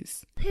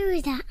ears. Who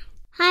is that?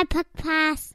 Hi, Puck.